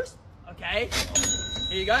 $500? Okay.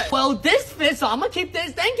 Here you go. Well, this fits, so I'm gonna keep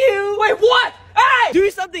this. Thank you. Wait, what? Hey!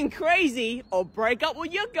 Do something crazy or break up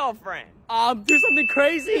with your girlfriend. Do something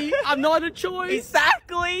crazy. I'm not a choice.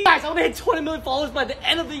 Exactly. Guys, I'm gonna hit 20 million followers by the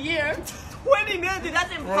end of the year. 20 million, dude, that's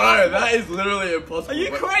impossible. Right, that is literally impossible. Are you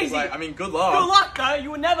crazy? Like, I mean, good luck. Good luck, guys. You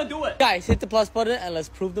would never do it. Guys, hit the plus button and let's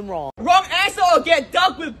prove them wrong. Wrong answer or get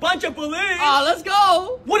dunked with bunch of balloons. Let's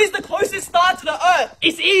go. What is the closest star to the Earth?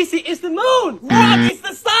 It's easy. It's the moon. Wrong, it's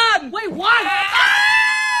the sun. Wait, what?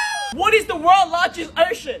 What is the world's largest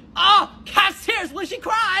ocean? Cat's tears when she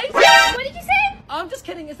cries. What did you say? I'm just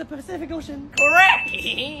kidding. It's the Pacific Ocean. Correct.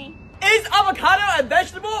 Is avocado a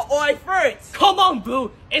vegetable or a fruit? Come on,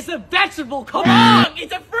 boo. It's a vegetable. Come on.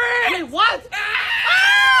 It's a fruit. Wait, what?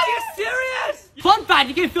 Are you serious? Fun fact,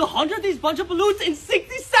 you can fill 100 of these bunch of balloons in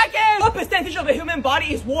 60 seconds. What percentage of the human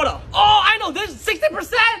body is water? Oh, I know. There's 60%. Correct. Yo,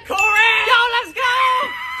 let's go.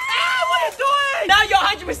 What are you doing? Now you're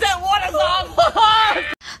 100% water, Zhong.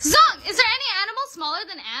 Zhong, is there any animal smaller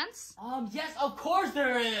than ants? Yes, of course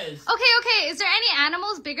there is. Okay. Is there any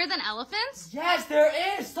animals bigger than elephants? Yes, there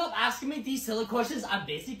is. Stop asking me these silly questions. I'm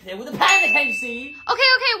basically playing with a panda, can you see?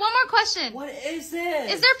 Okay, one more question. What is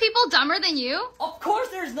this? Is there people dumber than you? Of course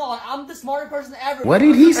there's not. I'm the smartest person ever. What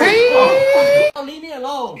did he say? Leave me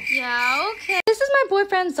alone. Yeah, okay. This is my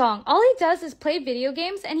boyfriend Zhong. All he does is play video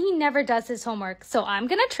games and he never does his homework. So I'm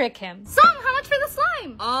gonna trick him. Zhong, how much for the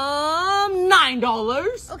slime?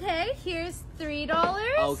 $9. Okay, here's $3.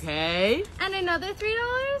 Okay. And another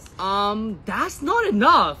 $3? That's not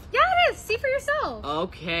enough. Yeah, it is. See for yourself.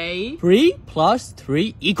 Okay. 3 plus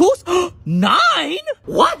 3 equals 9?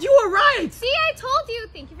 What? You were right. See, I told you.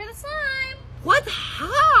 Thank you for the slime. What?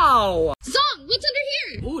 How? Zhong, what's under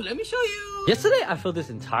here? Ooh, let me show you. Yesterday, I filled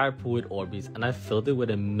this entire pool with Orbeez, and I filled it with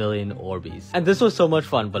 1,000,000 Orbeez. And this was so much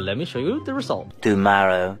fun, but let me show you the result.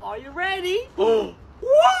 Tomorrow. Are you ready? What?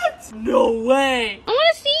 No way. I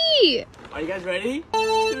want to see. Are you guys ready?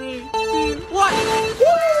 3, 2, 1.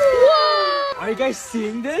 Whoa. Are you guys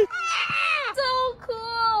seeing this? So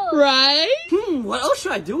cool. Right? What else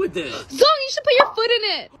should I do with this? Zhong, you should put your foot in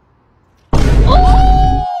it.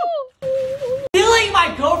 Oh! Stealing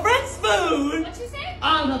my girlfriend's food. What'd you say?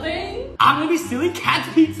 Nothing. I'm gonna be stealing cat's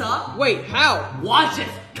pizza. Wait, how? Watch it.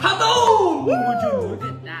 Come on. Would you look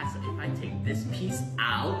at that? So if I take this piece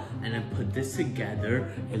out and then put this together,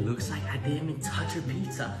 it looks like I didn't even touch your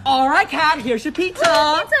pizza. All right, cat. Here's your pizza.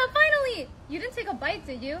 Pizza, finally. You didn't take a bite,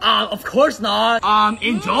 did you? Of course not.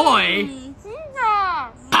 Enjoy. Pizza.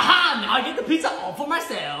 Haha, now I get the pizza all for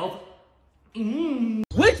myself.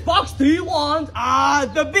 Which box do you want?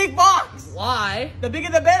 The big box. Why? The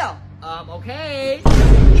bigger the better. Okay.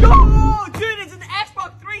 Yo, dude, it's an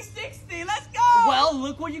Xbox 360. Let's go. Well,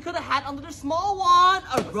 look what you could have had under the small one.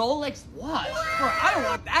 A Rolex watch. Bro, I don't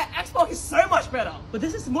want that. Xbox is so much better. But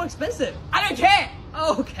this is more expensive. I don't care.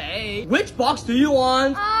 Okay. Which box do you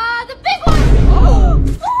want? The big one. Oh.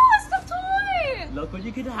 Oh, it's the toy. Look what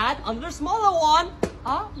you could have had under the smaller one.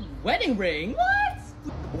 A wedding ring. What?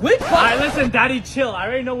 Which box? Alright, listen, Daddy, chill. I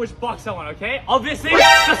already know which box I want, okay? Obviously,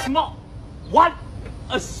 the small. What?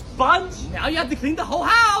 A sponge? Now you have to clean the whole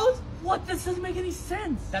house. What? This doesn't make any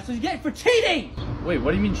sense. That's what you get for cheating. Wait,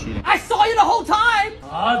 what do you mean cheating? I saw you the whole time.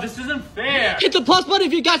 This isn't fair. Hit the plus button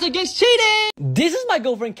if you guys are against cheating. This is my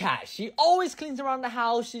girlfriend Kat. She always cleans around the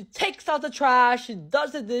house. She takes out the trash. She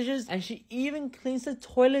does the dishes. And she even cleans the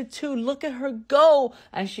toilet too. Look at her go.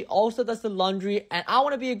 And she also does the laundry. And I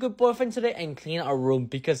want to be a good boyfriend today and clean our room.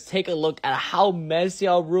 Because take a look at how messy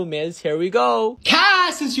our room is. Here we go.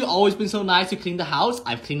 Kat, since you've always been so nice to clean the house,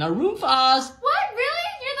 I've cleaned our room for us. What? Really?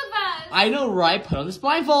 You're the best. I know, right? Put on this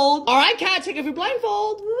blindfold. Alright, Kat, take off your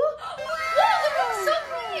blindfold. Wow, the room's so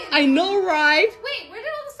clean. I know, right? Wait, where did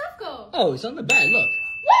all the stuff go? Oh, it's on the bed, look.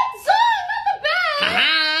 What? Zong, not the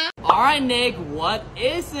bed! Alright, Nick, what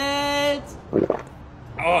is it?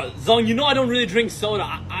 Zhong, you know I don't really drink soda.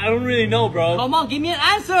 I don't really know, bro. Come on, give me an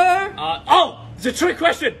answer. It's a trick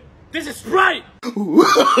question. This is Sprite. No.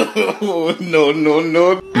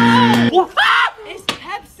 What? It's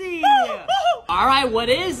Pepsi. Alright, what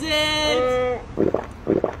is it?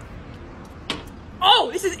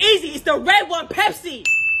 This is easy. It's the red one, Pepsi.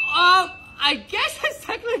 I guess that's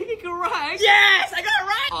technically correct. Yes, I got it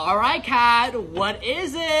right. Alright, Kat, what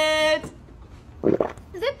is it?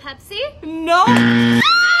 Is it Pepsi? No.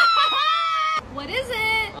 What is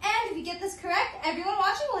it? And if you get this correct, everyone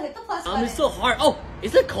watching will hit the plus button. It's so hard.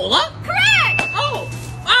 Is it cola? Correct!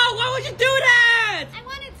 Why would you do that? I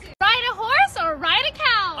wanted to. Ride a horse or ride a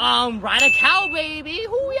cow? Ride a cow, baby.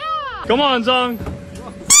 Hoo-yah. Come on, Zhong.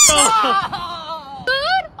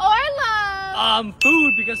 Food or love?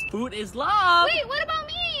 Food, because food is love. Wait, what about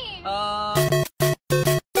me?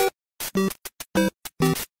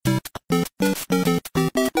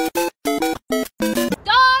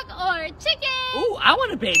 Dog or chicken? Ooh, I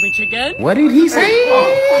want a baby chicken. What did he say?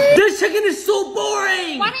 This chicken is so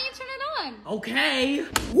boring. Why don't you turn it on? Okay.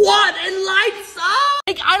 What? And lights up?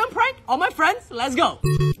 Like item prank? All my friends, let's go.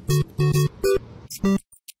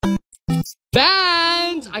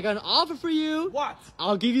 Bands, I got an offer for you. What?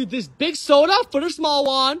 I'll give you this big soda for the small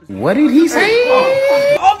one. What did he say?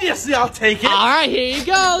 Obviously, I'll take it. Alright, here you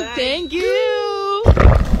go. Thank you.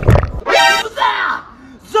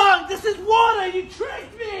 Zhong, this is water. You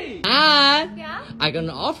tricked me. And Yeah? I got an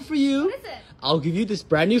offer for you. What is it? I'll give you this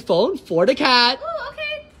brand new phone for the cat. Ooh,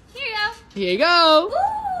 okay. Here you go. Here you go.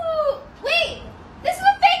 Ooh! Wait! This is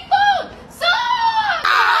a fake phone!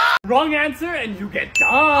 Zong! Wrong answer and you get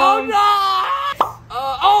dumped. Oh no!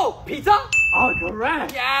 Pizza? Oh,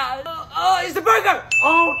 correct. Yeah. It's a burger.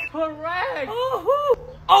 Oh, correct.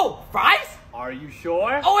 Fries? Are you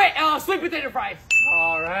sure? Oh wait, sweet potato fries.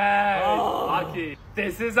 Correct. Oh. Lucky.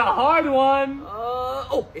 This is a hard one.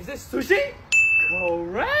 Is this sushi?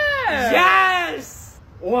 Correct. Yes.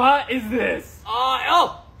 What is this?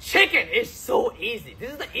 Chicken. It's so easy.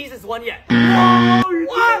 This is the easiest one yet.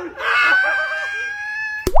 What?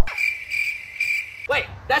 Wait,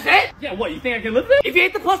 that's it? Yeah, what, you think I can lift it? If you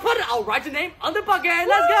hit the plus button, I'll write your name on the bucket.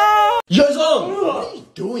 Let's go. Yo, Zhong, what are you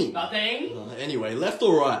doing? Nothing. Anyway, left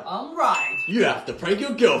or right? I'm right. You have to prank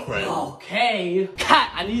your girlfriend. Okay. Kat,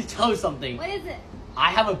 I need to tell you something. What is it?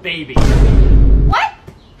 I have a baby. What?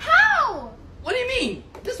 How? What do you mean?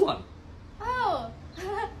 This one. Oh.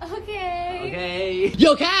 Okay. Okay.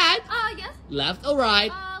 Yo, Kat. Yes? Left or right?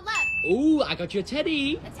 Left. Ooh, I got you a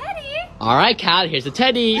teddy. A teddy? Alright, Kat, here's a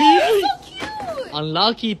teddy. So cute.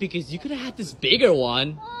 Unlucky because you could have had this bigger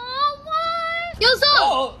one. What? Yo,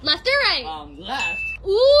 Zong! Left or right? Left. Ooh,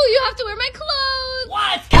 you have to wear my clothes.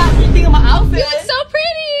 What? Kat, what do you think of my outfit? You look so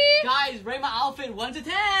pretty. Guys, rate my outfit 1 to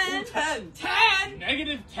 10. Ooh, 10. 10?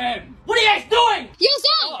 -10. What are you guys doing? Yo,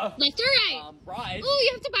 Zong! Left or right? Right. Ooh,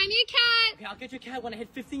 you have to buy me a cat. Okay, I'll get you a cat when I hit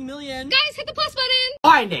 15 million. Guys, hit the plus button.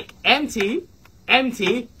 Alright, Nick.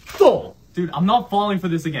 Empty, full. Dude, I'm not falling for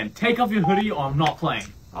this again. Take off your hoodie or I'm not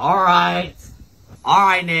playing. Alright,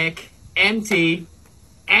 Nick. Empty,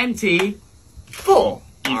 full.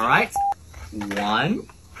 Alright. 1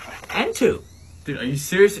 and 2. Dude, are you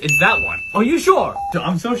serious? It's that one. Are you sure? Dude,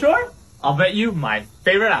 I'm so sure. I'll bet you my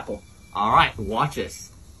favorite apple. Alright, watch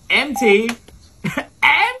this. Empty,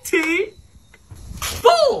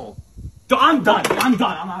 full. Dude, I'm done. I'm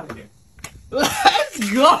out of here. Let's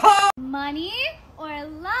go. Money or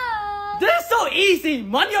love? This is so easy.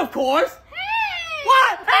 Money, of course. Hey!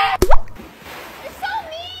 What? You're so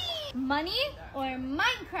mean. Money or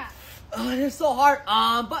Minecraft? It's so hard.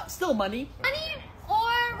 But still money. Money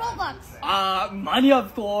or Roblox? Money,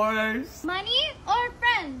 of course. Money or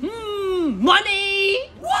friends? Money.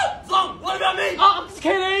 What? What about me? I'm just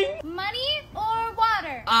kidding. Money or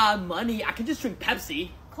water? Money. I can just drink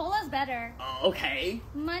Pepsi. cola's better. Okay.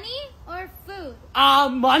 Money or food?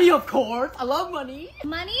 Money, of course. I love money.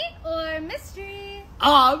 Money or mystery?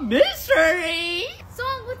 Mystery.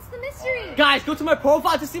 Zhong, what's the mystery? Guys, go to my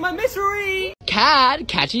profile to see my mystery. Cat,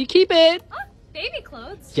 catch it, you keep it. Oh, baby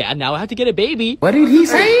clothes. Yeah, now I have to get a baby. What did he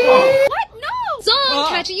say? What? No! Zhong,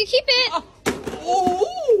 catch it, you keep it.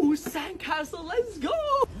 Oh, sandcastle, let's go.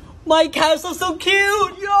 My castle's so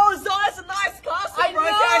cute. Yo, Zhong, that's a nice castle. I know.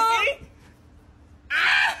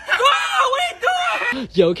 Oh, what are you doing?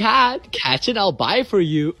 Yo, cat, catch it, I'll buy it for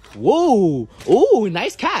you. Whoa. Oh,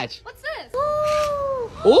 nice catch. What's this?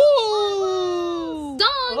 Ooh.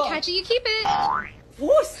 Zhong, catch it, you keep it.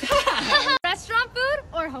 What's that? Restaurant food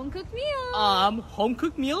or home-cooked meal?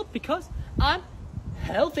 Home-cooked meal because I'm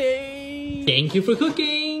healthy. Thank you for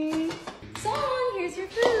cooking. Zhong, here's your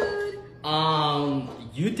food.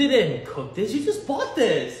 You didn't cook this, you just bought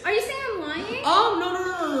this. Are you saying I'm lying?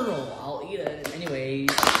 No. I'll eat it anyways.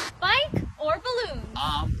 Bike or balloon?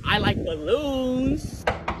 I like balloons.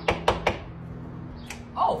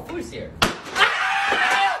 Oh, food's here.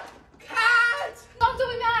 Ah! Cat! Don't do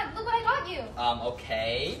me mad. Look what I got you.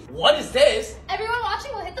 Okay. What is this? Everyone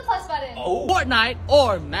watching will hit the plus button. Oh, Fortnite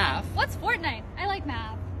or math. What's Fortnite? I like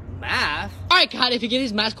math. Math? Alright, Kat, if you get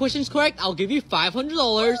these math questions correct, I'll give you $500.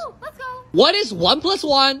 Ooh, let's go. What is 1 plus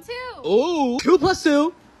 1? 2. Ooh. 2 plus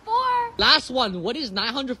 2? 4. Last one. What is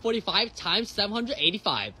 945 times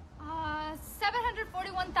 785?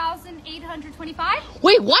 741,825.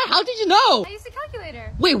 Wait, what? How did you know? I used a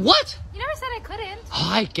calculator. Wait, what? You never said I couldn't. Oh,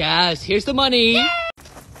 I guess. Here's the money. Yay!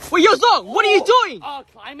 Wait, yo, Zhong, what are you doing?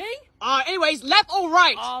 Climbing? Anyways, left or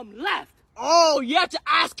right? Left. Oh, you have to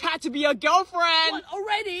ask Kat to be your girlfriend. What,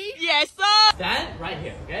 already? Yes, sir. Stand right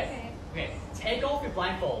here, okay? Okay, take off your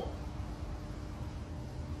blindfold.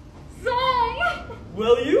 Zhong!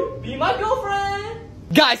 Will you be my girlfriend?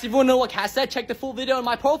 Guys, if you want to know what Kat said, check the full video on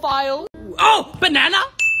my profile. Oh, banana?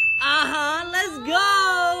 Uh-huh, let's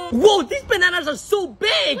go. Whoa, these bananas are so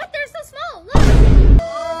big. What? They're so small. Look.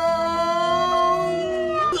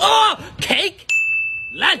 Oh, cake?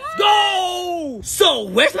 Let's go. So,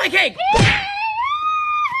 where's my cake?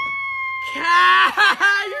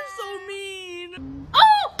 Kat, you're so mean.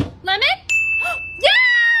 Oh, lemon?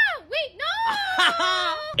 Yeah! Wait, no!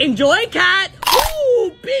 Enjoy, Kat.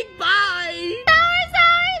 Ooh, big bite.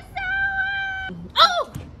 Sour.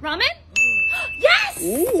 Oh, ramen? Yes!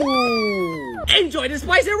 Ooh. Enjoy the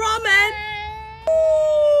spicy ramen.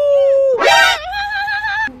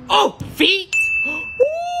 Oh, feet.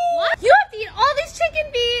 What? You have to eat all these chicken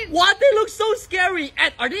feet. What? They look so scary.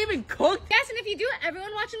 And are they even cooked? Yes, and if you do,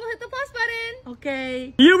 everyone watching will hit the plus button.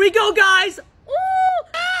 Okay. Here we go, guys. Ooh.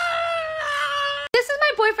 This is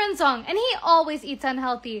my boyfriend Zhong, and he always eats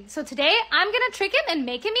unhealthy. So today, I'm gonna trick him and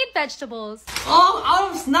make him eat vegetables. Oh, I'm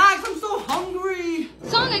out of snacks. I'm so hungry.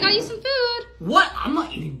 Zhong, I got you some food. What? I'm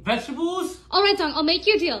not eating vegetables. Alright, Zhong, I'll make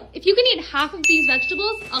you a deal. If you can eat half of these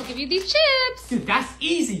vegetables, I'll give you these chips. Dude, that's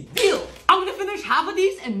easy. Deal. I'm gonna finish half of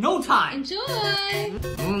these in no time. Enjoy.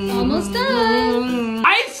 Almost done.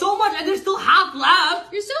 I ate so much and there's still half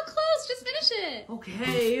left. You're so close. Just finish it.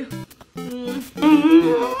 Okay.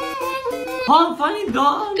 I'm finally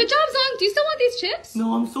done. Good job, Zhong. Do you still want these chips?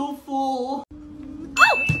 No, I'm so full.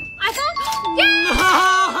 Oh, I found.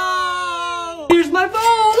 Yeah. No! Here's my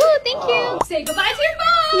phone. Ooh, thank you. Say goodbye to your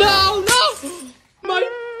phone. No, my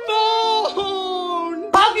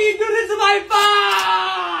phone. How can you do this to my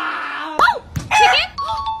phone? Oh, chicken.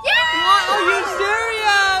 Yeah. What? Are you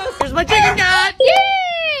serious? Here's my chicken, Cat.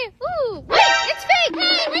 Yay! Ooh, wait, it's fake.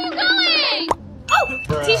 Hey, where are you going? Oh,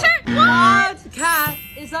 t-shirt. What? Cat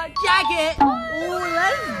is a jacket. Oh,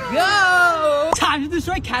 let's go. Time to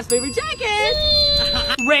destroy Cat's favorite jacket.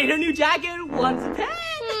 Rate her new jacket 1 to 10.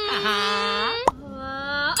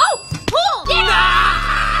 Oh, pool. Yeah.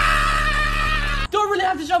 Don't really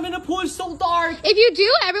have to jump in the pool. It's so dark. If you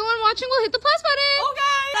do, everyone watching will hit the plus button.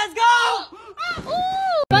 Okay, let's go.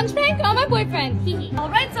 Ooh, sponge prank on my boyfriend.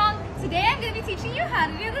 Alright, Zhong. Today I'm gonna be teaching you how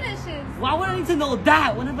to do the dishes. Why would I need to know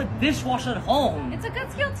that when I have a dishwasher at home? It's a good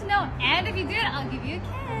skill to know, and if you do it, I'll give you a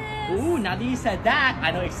kiss. Ooh, now that you said that, I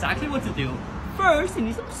know exactly what to do. First, you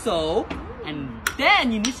need some soap, and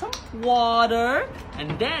then you need some water,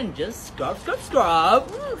 and then just scrub.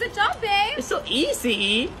 Ooh, good job, babe. It's so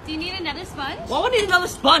easy. Do you need another sponge? Why would I need another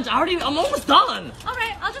sponge? I'm almost done.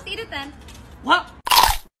 Alright, I'll just eat it then. What?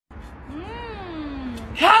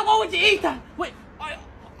 Cat, why would you eat that? Wait,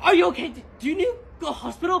 are you okay? Do you need to go to the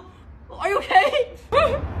hospital? Are you okay?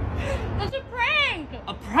 That's a prank.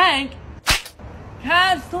 A prank?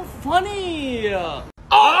 Cat, it's so funny.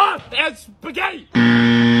 Oh, it's spaghetti.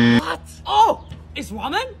 What? Oh, it's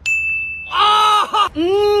ramen? Ah!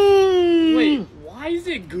 Wait, why Why is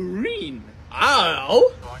it green? I don't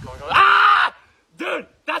know. Ah! Dude,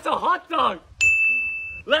 that's a hot dog.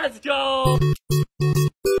 Let's go.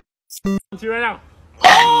 See right now.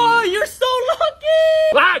 Oh, you're so lucky!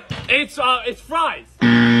 What? It's fries.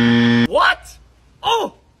 What?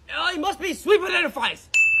 Oh, it must be sweet potato fries.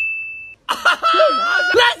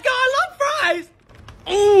 Let's go, I love fries.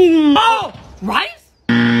 Oh, rice?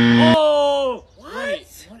 Oh, what?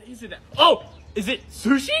 Wait, what is it? Oh, is it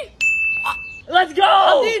sushi? Let's go.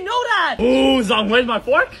 How do you know that? Ooh, Zhong, where's my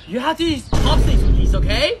fork? You have to use chopsticks, please,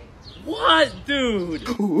 okay? What, dude?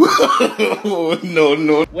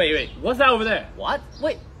 No. Wait, what's that over there? What?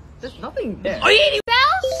 Wait, there's nothing there. Are you eating Bell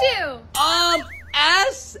shoe?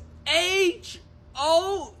 S-H-O-E?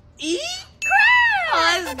 Correct!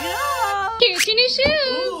 Let's go! Here's your new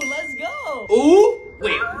shoes. Ooh, let's go! Ooh!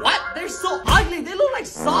 Wait, what? They're so ugly. They look like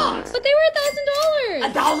socks. But they were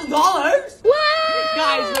 $1,000. $1,000? Wow!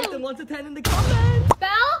 Guys, rate them 1 to 10 in the comments. Bell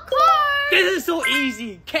car. This is so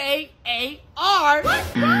easy. K-A-R.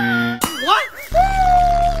 What? Bell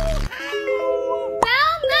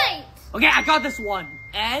night. Okay, I got this one.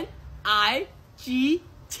 N-I-G-T.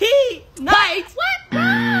 Night. What?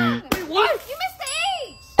 Wrong. Wait, what? You missed the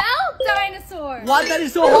H. Bell dinosaur. What? That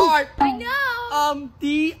is so hard. I know.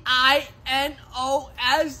 D-I-N-O-S-A-U-R?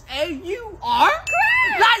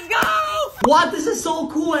 Correct. Let's go! What? This is so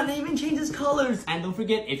cool, and it even changes colors. And don't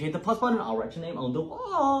forget, if you hit the plus button, I'll write your name on the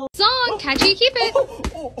wall. Zhong, catch you, keep it.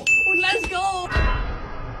 Let's go!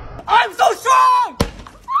 I'm so strong!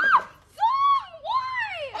 Zhong,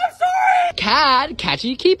 why? I'm sorry! Cat, catch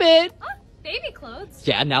you, keep it. Oh, baby clothes.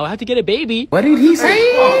 Yeah, now I have to get a baby. What did he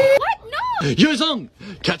say? What? No. Yo, Zhong,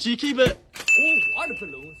 catch you, keep it. Oh, water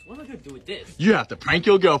balloons. What am I gonna do with this? You have to prank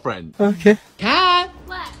your girlfriend. Okay. Cat,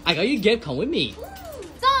 What? I got you a gift. Come with me.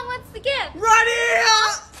 Zhong, what's the gift? Right here!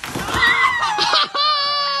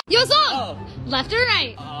 Yo, Zhong. Oh. Left or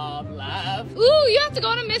right? Left. Ooh, you have to go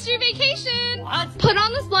on a mystery vacation. What? Put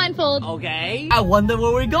on this blindfold. Okay. I wonder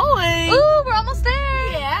where we're going. Ooh, we're almost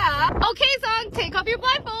there. Yeah. Okay, Zhong, take off your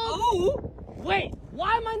blindfold. Ooh. Wait,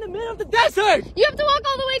 why am I in the middle of the desert? You have to walk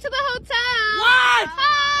all the way to the hotel. What? Bye.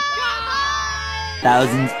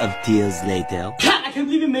 Thousands of tears later. Cat, I can't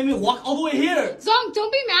believe you made me walk all the way here. Zhong,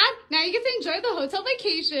 don't be mad. Now you get to enjoy the hotel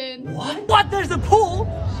vacation. What? What? There's a pool?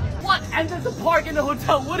 What? And there's a park in the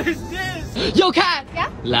hotel. What is this? Yo, Cat.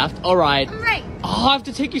 Yeah? Left or right? Right. Oh, I have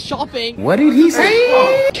to take you shopping. What did he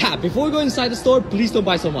say? Cat, before we go inside the store, please don't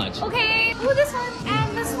buy so much. Okay. Ooh, this one,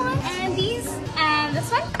 and this one, and these, and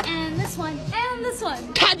this one, and this one, and this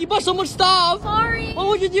one. Cat, you bought so much stuff. Sorry. Why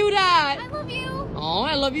would you do that? I love you. Oh,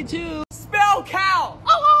 I love you too. Spell cow.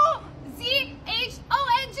 Oh,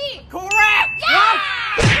 Z-H-O-G. Correct. Yeah!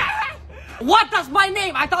 What? That's my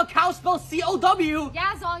name. I thought cow spelled C-O-W.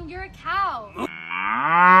 Yeah, Zhong, you're a cow.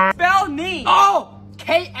 Spell knee. Oh,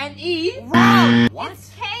 K-N-E. Wrong. What? It's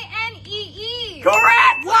K-N-E-E.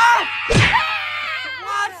 Correct. What?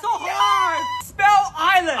 What? So hard. Spell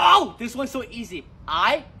island. Oh, this one's so easy.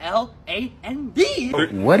 I-L-A-N-D.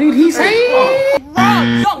 What did he say?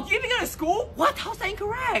 Wrong. Yo, you even go to school? What? How's that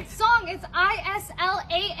incorrect? Zhong, it's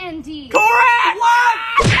I-S-L-A-N-D. Correct. What?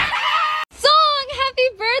 Zhong, happy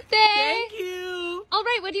birthday. Thank you. All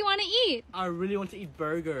right, what do you want to eat? I really want to eat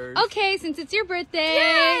burgers. Okay, since it's your birthday.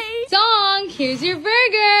 Yay! Zhong, here's your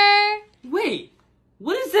burger. Wait,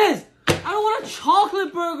 what is this? I don't want a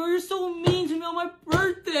chocolate burger. You're so mean to me on my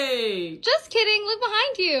birthday. Just kidding, look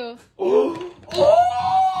behind you. Oh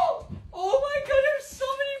my god, there's so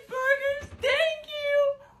many burgers. Thank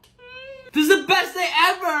you. This is the best day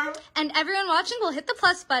ever. And everyone watching will hit the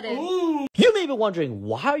plus button. Ooh. You may be wondering,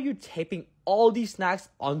 why are you taping all these snacks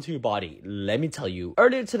onto your body? Let me tell you.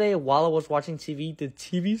 Earlier today, while I was watching TV, the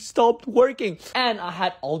TV stopped working. And I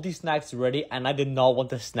had all these snacks ready and I did not want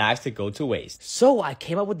the snacks to go to waste. So I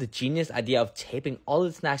came up with the genius idea of taping all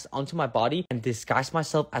the snacks onto my body and disguise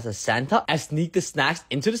myself as a Santa and sneak the snacks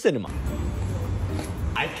into the cinema.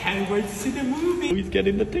 I can't wait to see the movie. Who's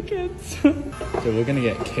getting the tickets? So we're gonna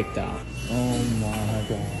get kicked out. Oh my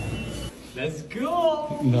god. Let's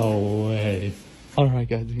go. No way. Alright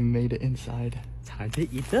guys, we made it inside. Time to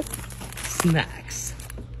eat the snacks.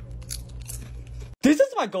 This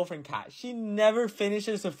is my girlfriend Kat. She never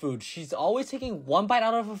finishes her food. She's always taking one bite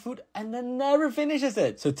out of her food and then never finishes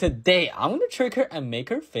it. So today, I'm gonna trick her and make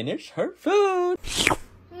her finish her food.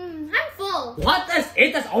 I'm full. What? That's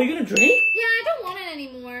it? That's all you're gonna drink? Yeah, I don't want it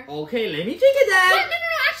anymore. Okay, let me drink it then. What? No.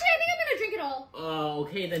 Actually, I think I'm gonna drink it all.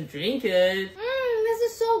 Okay, then drink it. This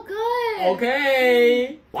is so good.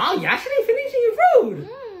 Okay. Wow, you're actually finishing your food.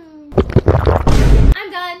 I'm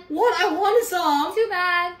done. What? I wanted some. Too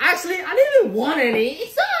bad. Actually, I didn't even want any.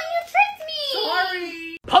 Zhong, you tricked me.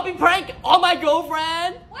 Sorry. puppy prank on my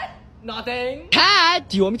girlfriend. What? Nothing. Cat,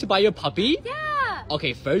 do you want me to buy you a puppy? Yeah.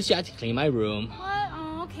 Okay, first you have to clean my room. What?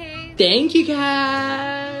 Oh, okay. Thank you,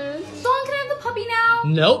 Cat. Zong, can I have the puppy now?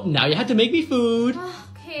 Nope, now you have to make me food.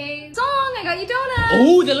 Okay. Zong, I got you donuts.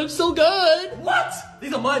 Oh, they look so good. What?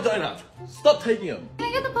 These are my donuts. Stop taking them. Can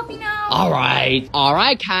I get the puppy now?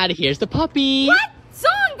 Alright, Cat, here's the puppy. What?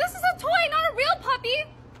 Zong, this is a toy, not a real puppy.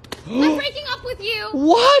 I'm breaking up with you.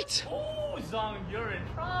 What? Oh, Zong, you're in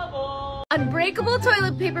trouble. Unbreakable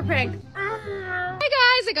toilet paper prank. Hey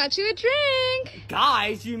guys, I got you a drink.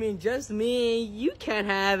 Guys, you mean just me? You can't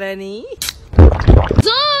have any.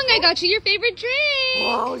 Zong, I got you your favorite drink.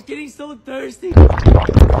 Oh, I was getting so thirsty.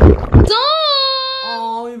 Zong!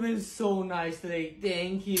 Oh, you've been so nice today.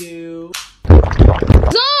 Thank you.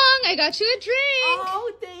 Zong, I got you a drink.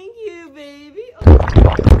 Oh, thank you, baby.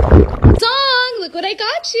 Zong, look what I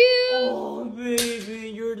got you. Oh, baby,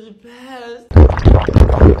 you're the best.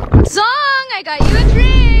 Zong, I got you a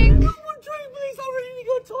drink. One more drink, please. I really need to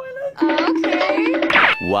go to the toilet.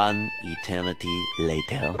 Okay. One eternity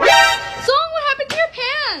later. Zong, what happened to your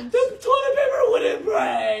pants? The toilet paper wouldn't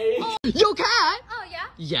break. Oh. Yo, Cat. Oh, yeah?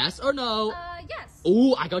 Yes or no? Yes.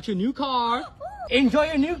 Oh, I got your new car. Enjoy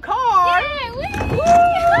your new car. Yeah,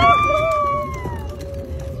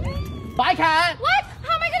 Bye, Cat. What?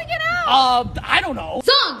 How am I gonna get out? I don't know.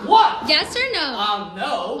 Zong! What? Yes or no?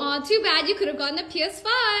 No. Aw, too bad. You could have gotten a PS5.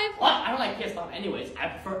 What? I don't like PS5 anyways. I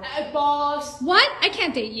prefer Xbox. What? I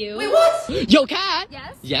can't date you. Wait, what? Yo, Cat.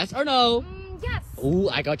 Yes? Yes or no? Yes. Oh,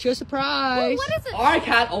 I got you a surprise. Ooh, what is it? Alright,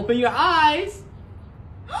 Cat, open your eyes.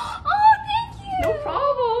 Oh, thank you. No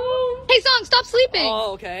problem. Hey, Zong, stop sleeping.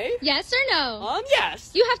 Oh, okay. Yes or no?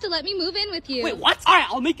 Yes. You have to let me move in with you. Wait, what? Alright,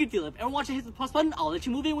 I'll make you a deal. If everyone wants to hit the plus button, I'll let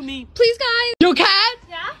you move in with me. Please, guys. Yo, Cat.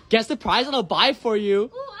 Yeah? Guess the prize and I'll buy it for you.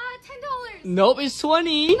 Ooh, $10. Nope, it's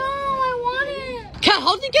 20. No, I want it. Cat,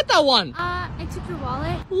 how did you get that one? I took your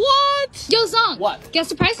wallet. What? Yo, Zong. What? Guess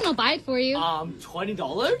the price and I'll buy it for you.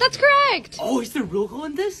 $20? That's correct. Oh, is there real gold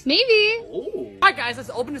in this? Maybe. Oh. Alright, guys, let's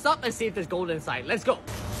open this up and see if there's gold inside. Let's go.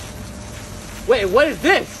 Wait, what is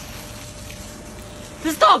this?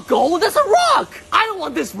 This is not gold, that's a rock! I don't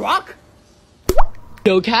want this rock!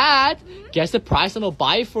 Yo, Cat, guess the price and I'll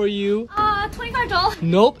buy it for you. $25.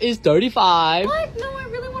 Nope, it's 35. What? No, I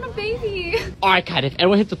really want a baby. Alright, Cat, if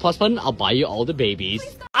everyone hits the plus button, I'll buy you all the babies.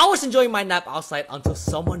 I was enjoying my nap outside until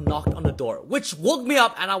someone knocked on the door, which woke me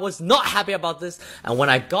up and I was not happy about this. And when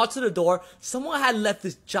I got to the door, someone had left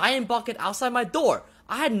this giant bucket outside my door.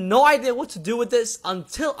 I had no idea what to do with this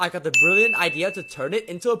until I got the brilliant idea to turn it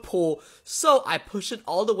into a pool. So I pushed it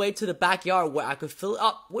all the way to the backyard where I could fill it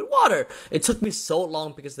up with water. It took me so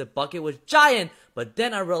long because the bucket was giant, but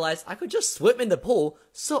then I realized I could just swim in the pool,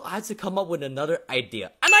 so I had to come up with another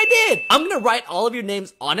idea. And I did! I'm gonna write all of your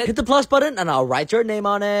names on it. Hit the plus button and I'll write your name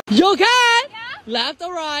on it. Yo, Cat! Yeah? Left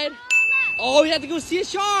or right? Oh, you have to go see a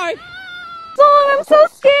shark! Zong, I'm so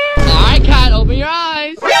scared! Alright, Cat, open your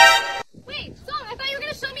eyes! Wait, Zong, I thought you were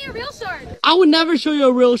gonna show me a real shark. I would never show you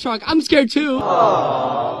a real shark. I'm scared too.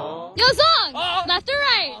 Aww. Yo, Zong! Left or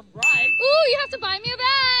right? Right. Ooh, you have to buy me a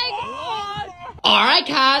bag! Alright,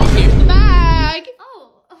 Cat, here's the bag!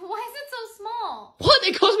 Oh, why is it so small? What?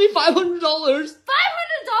 It cost me $500! $500?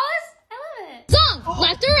 I love it. Zong,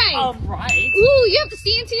 left or right? Right. Ooh, you have to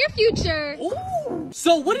see into your future. Ooh.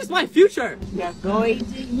 So what is my future? You're going to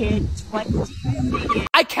hit 20 million.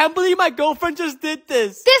 I can't believe my girlfriend just did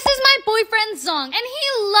this. This is my boyfriend Zong, and he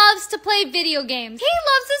loves to play video games. He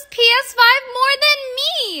loves his PS5 more than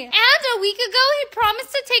me. And a week ago, he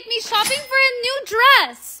promised to take me shopping for a new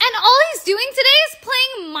dress. And all he's doing today is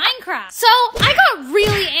playing Minecraft. So I got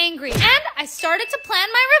really angry, and I started to plan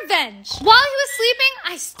my revenge. While he was sleeping,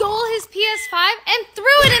 I stole his PS5 and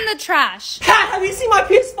threw it in the trash. Cat, have you seen my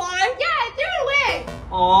PS5? Yeah, I threw it away.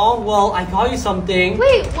 Oh, well, I got you something.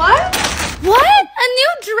 Wait, what? What? A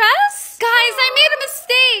new dress? Guys, I made a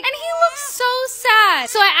mistake, and he looks so sad.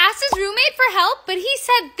 So I asked his roommate for help, but he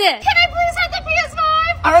said this. Can I please have the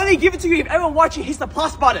PS5? I only give it to you if everyone watching hits the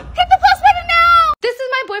plus button. Hit the plus button now! This is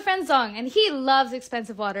my boyfriend Zong, and he loves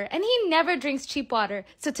expensive water, and he never drinks cheap water.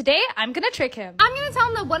 So today, I'm gonna trick him. I'm gonna tell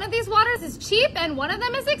him that one of these waters is cheap and one of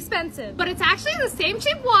them is expensive. But it's actually the same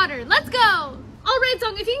cheap water. Let's go! Alright,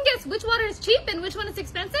 Zong, if you can guess which water is cheap and which one is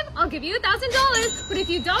expensive, I'll give you $1,000. But if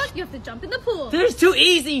you don't, you have to jump in the pool. This is too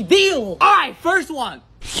easy. Deal. Alright, first one.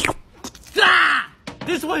 Ah!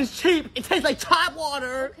 This one's cheap. It tastes like tap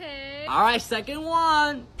water. Okay. Alright, second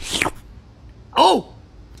one. Oh!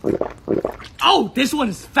 Oh, this one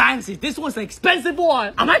is fancy. This one's an expensive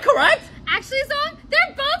one. Am I correct? Actually, Zong,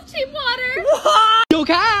 they're both cheap water. What? Yo,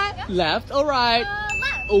 Cat. Yeah. Left or right?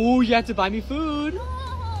 Left. Oh, you have to buy me food.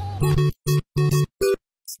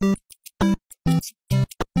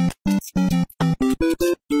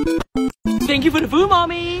 Thank you for the food,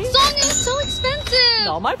 mommy. Zhong, it was so expensive.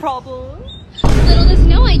 Not my problem. Little does he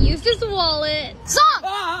know I used his wallet.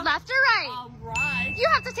 Zhong, left or right? Right. You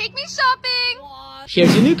have to take me shopping.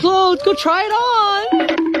 Here's your new clothes. Go try it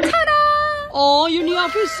on. Ta-da! Oh, your new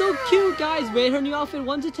outfit is so cute, guys. Rate her new outfit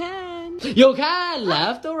 1 to 10. Yo, cat,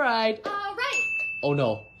 left or right? Right. Oh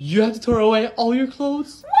no, you have to throw away all your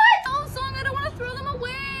clothes. What? Oh, Zhong, I don't want to throw them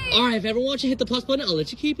away. All right, if everyone wants you hit the plus button, I'll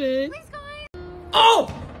let you keep it. Please, guys.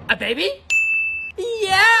 Oh, a baby?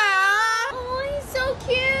 Yeah. Oh, he's so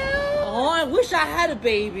cute. Oh, I wish I had a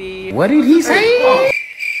baby. What did he say?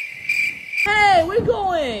 Hey, where you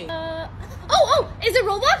going? Oh, is it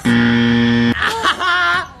Roblox?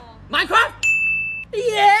 Minecraft?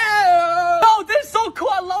 Yeah! Oh, this is so cool.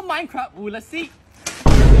 I love Minecraft. Ooh, let's see.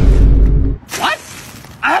 What?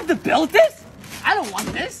 I have to build this? I don't want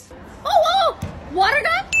this. Oh, water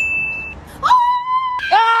gun?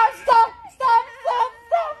 Stop!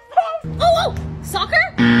 Oh,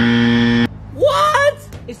 soccer? What?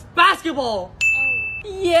 It's basketball.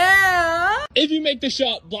 Yeah. If you make the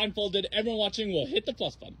shot blindfolded, everyone watching will hit the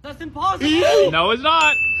plus button. That's impossible. No, it's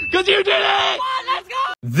not. Because you did it! What? Let's go!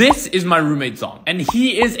 This is my roommate Zhong, and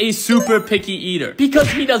he is a super picky eater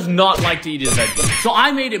because he does not like to eat his vegetables. So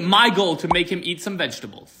I made it my goal to make him eat some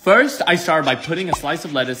vegetables. First, I started by putting a slice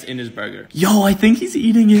of lettuce in his burger. Yo, I think he's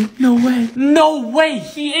eating it. No way. No way,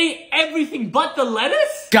 he ate everything but the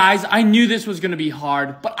lettuce? Guys, I knew this was gonna be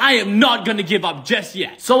hard, but I am not gonna give up just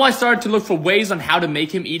yet. So I started to look for ways on how to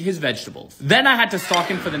make him eat his vegetables. Then I had to stalk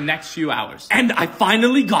him for the next few hours. And I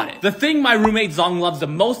finally got it. The thing my roommate Zhong loves the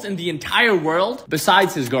most in the entire world,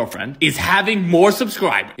 besides his girlfriend, is having more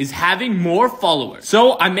subscribers, is having more followers.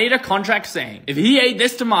 So I made a contract saying, if he ate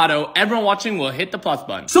this tomato, everyone watching will hit the plus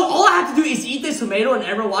button. So all I have to do is eat this tomato and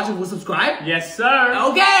everyone watching will subscribe? Yes, sir.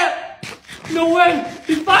 Okay. No way.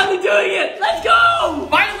 He's finally doing it. Let's go.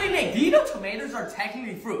 By the way, Nick, do you know tomatoes are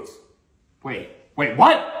technically fruits? Wait,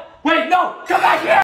 what? Wait, no, come back here!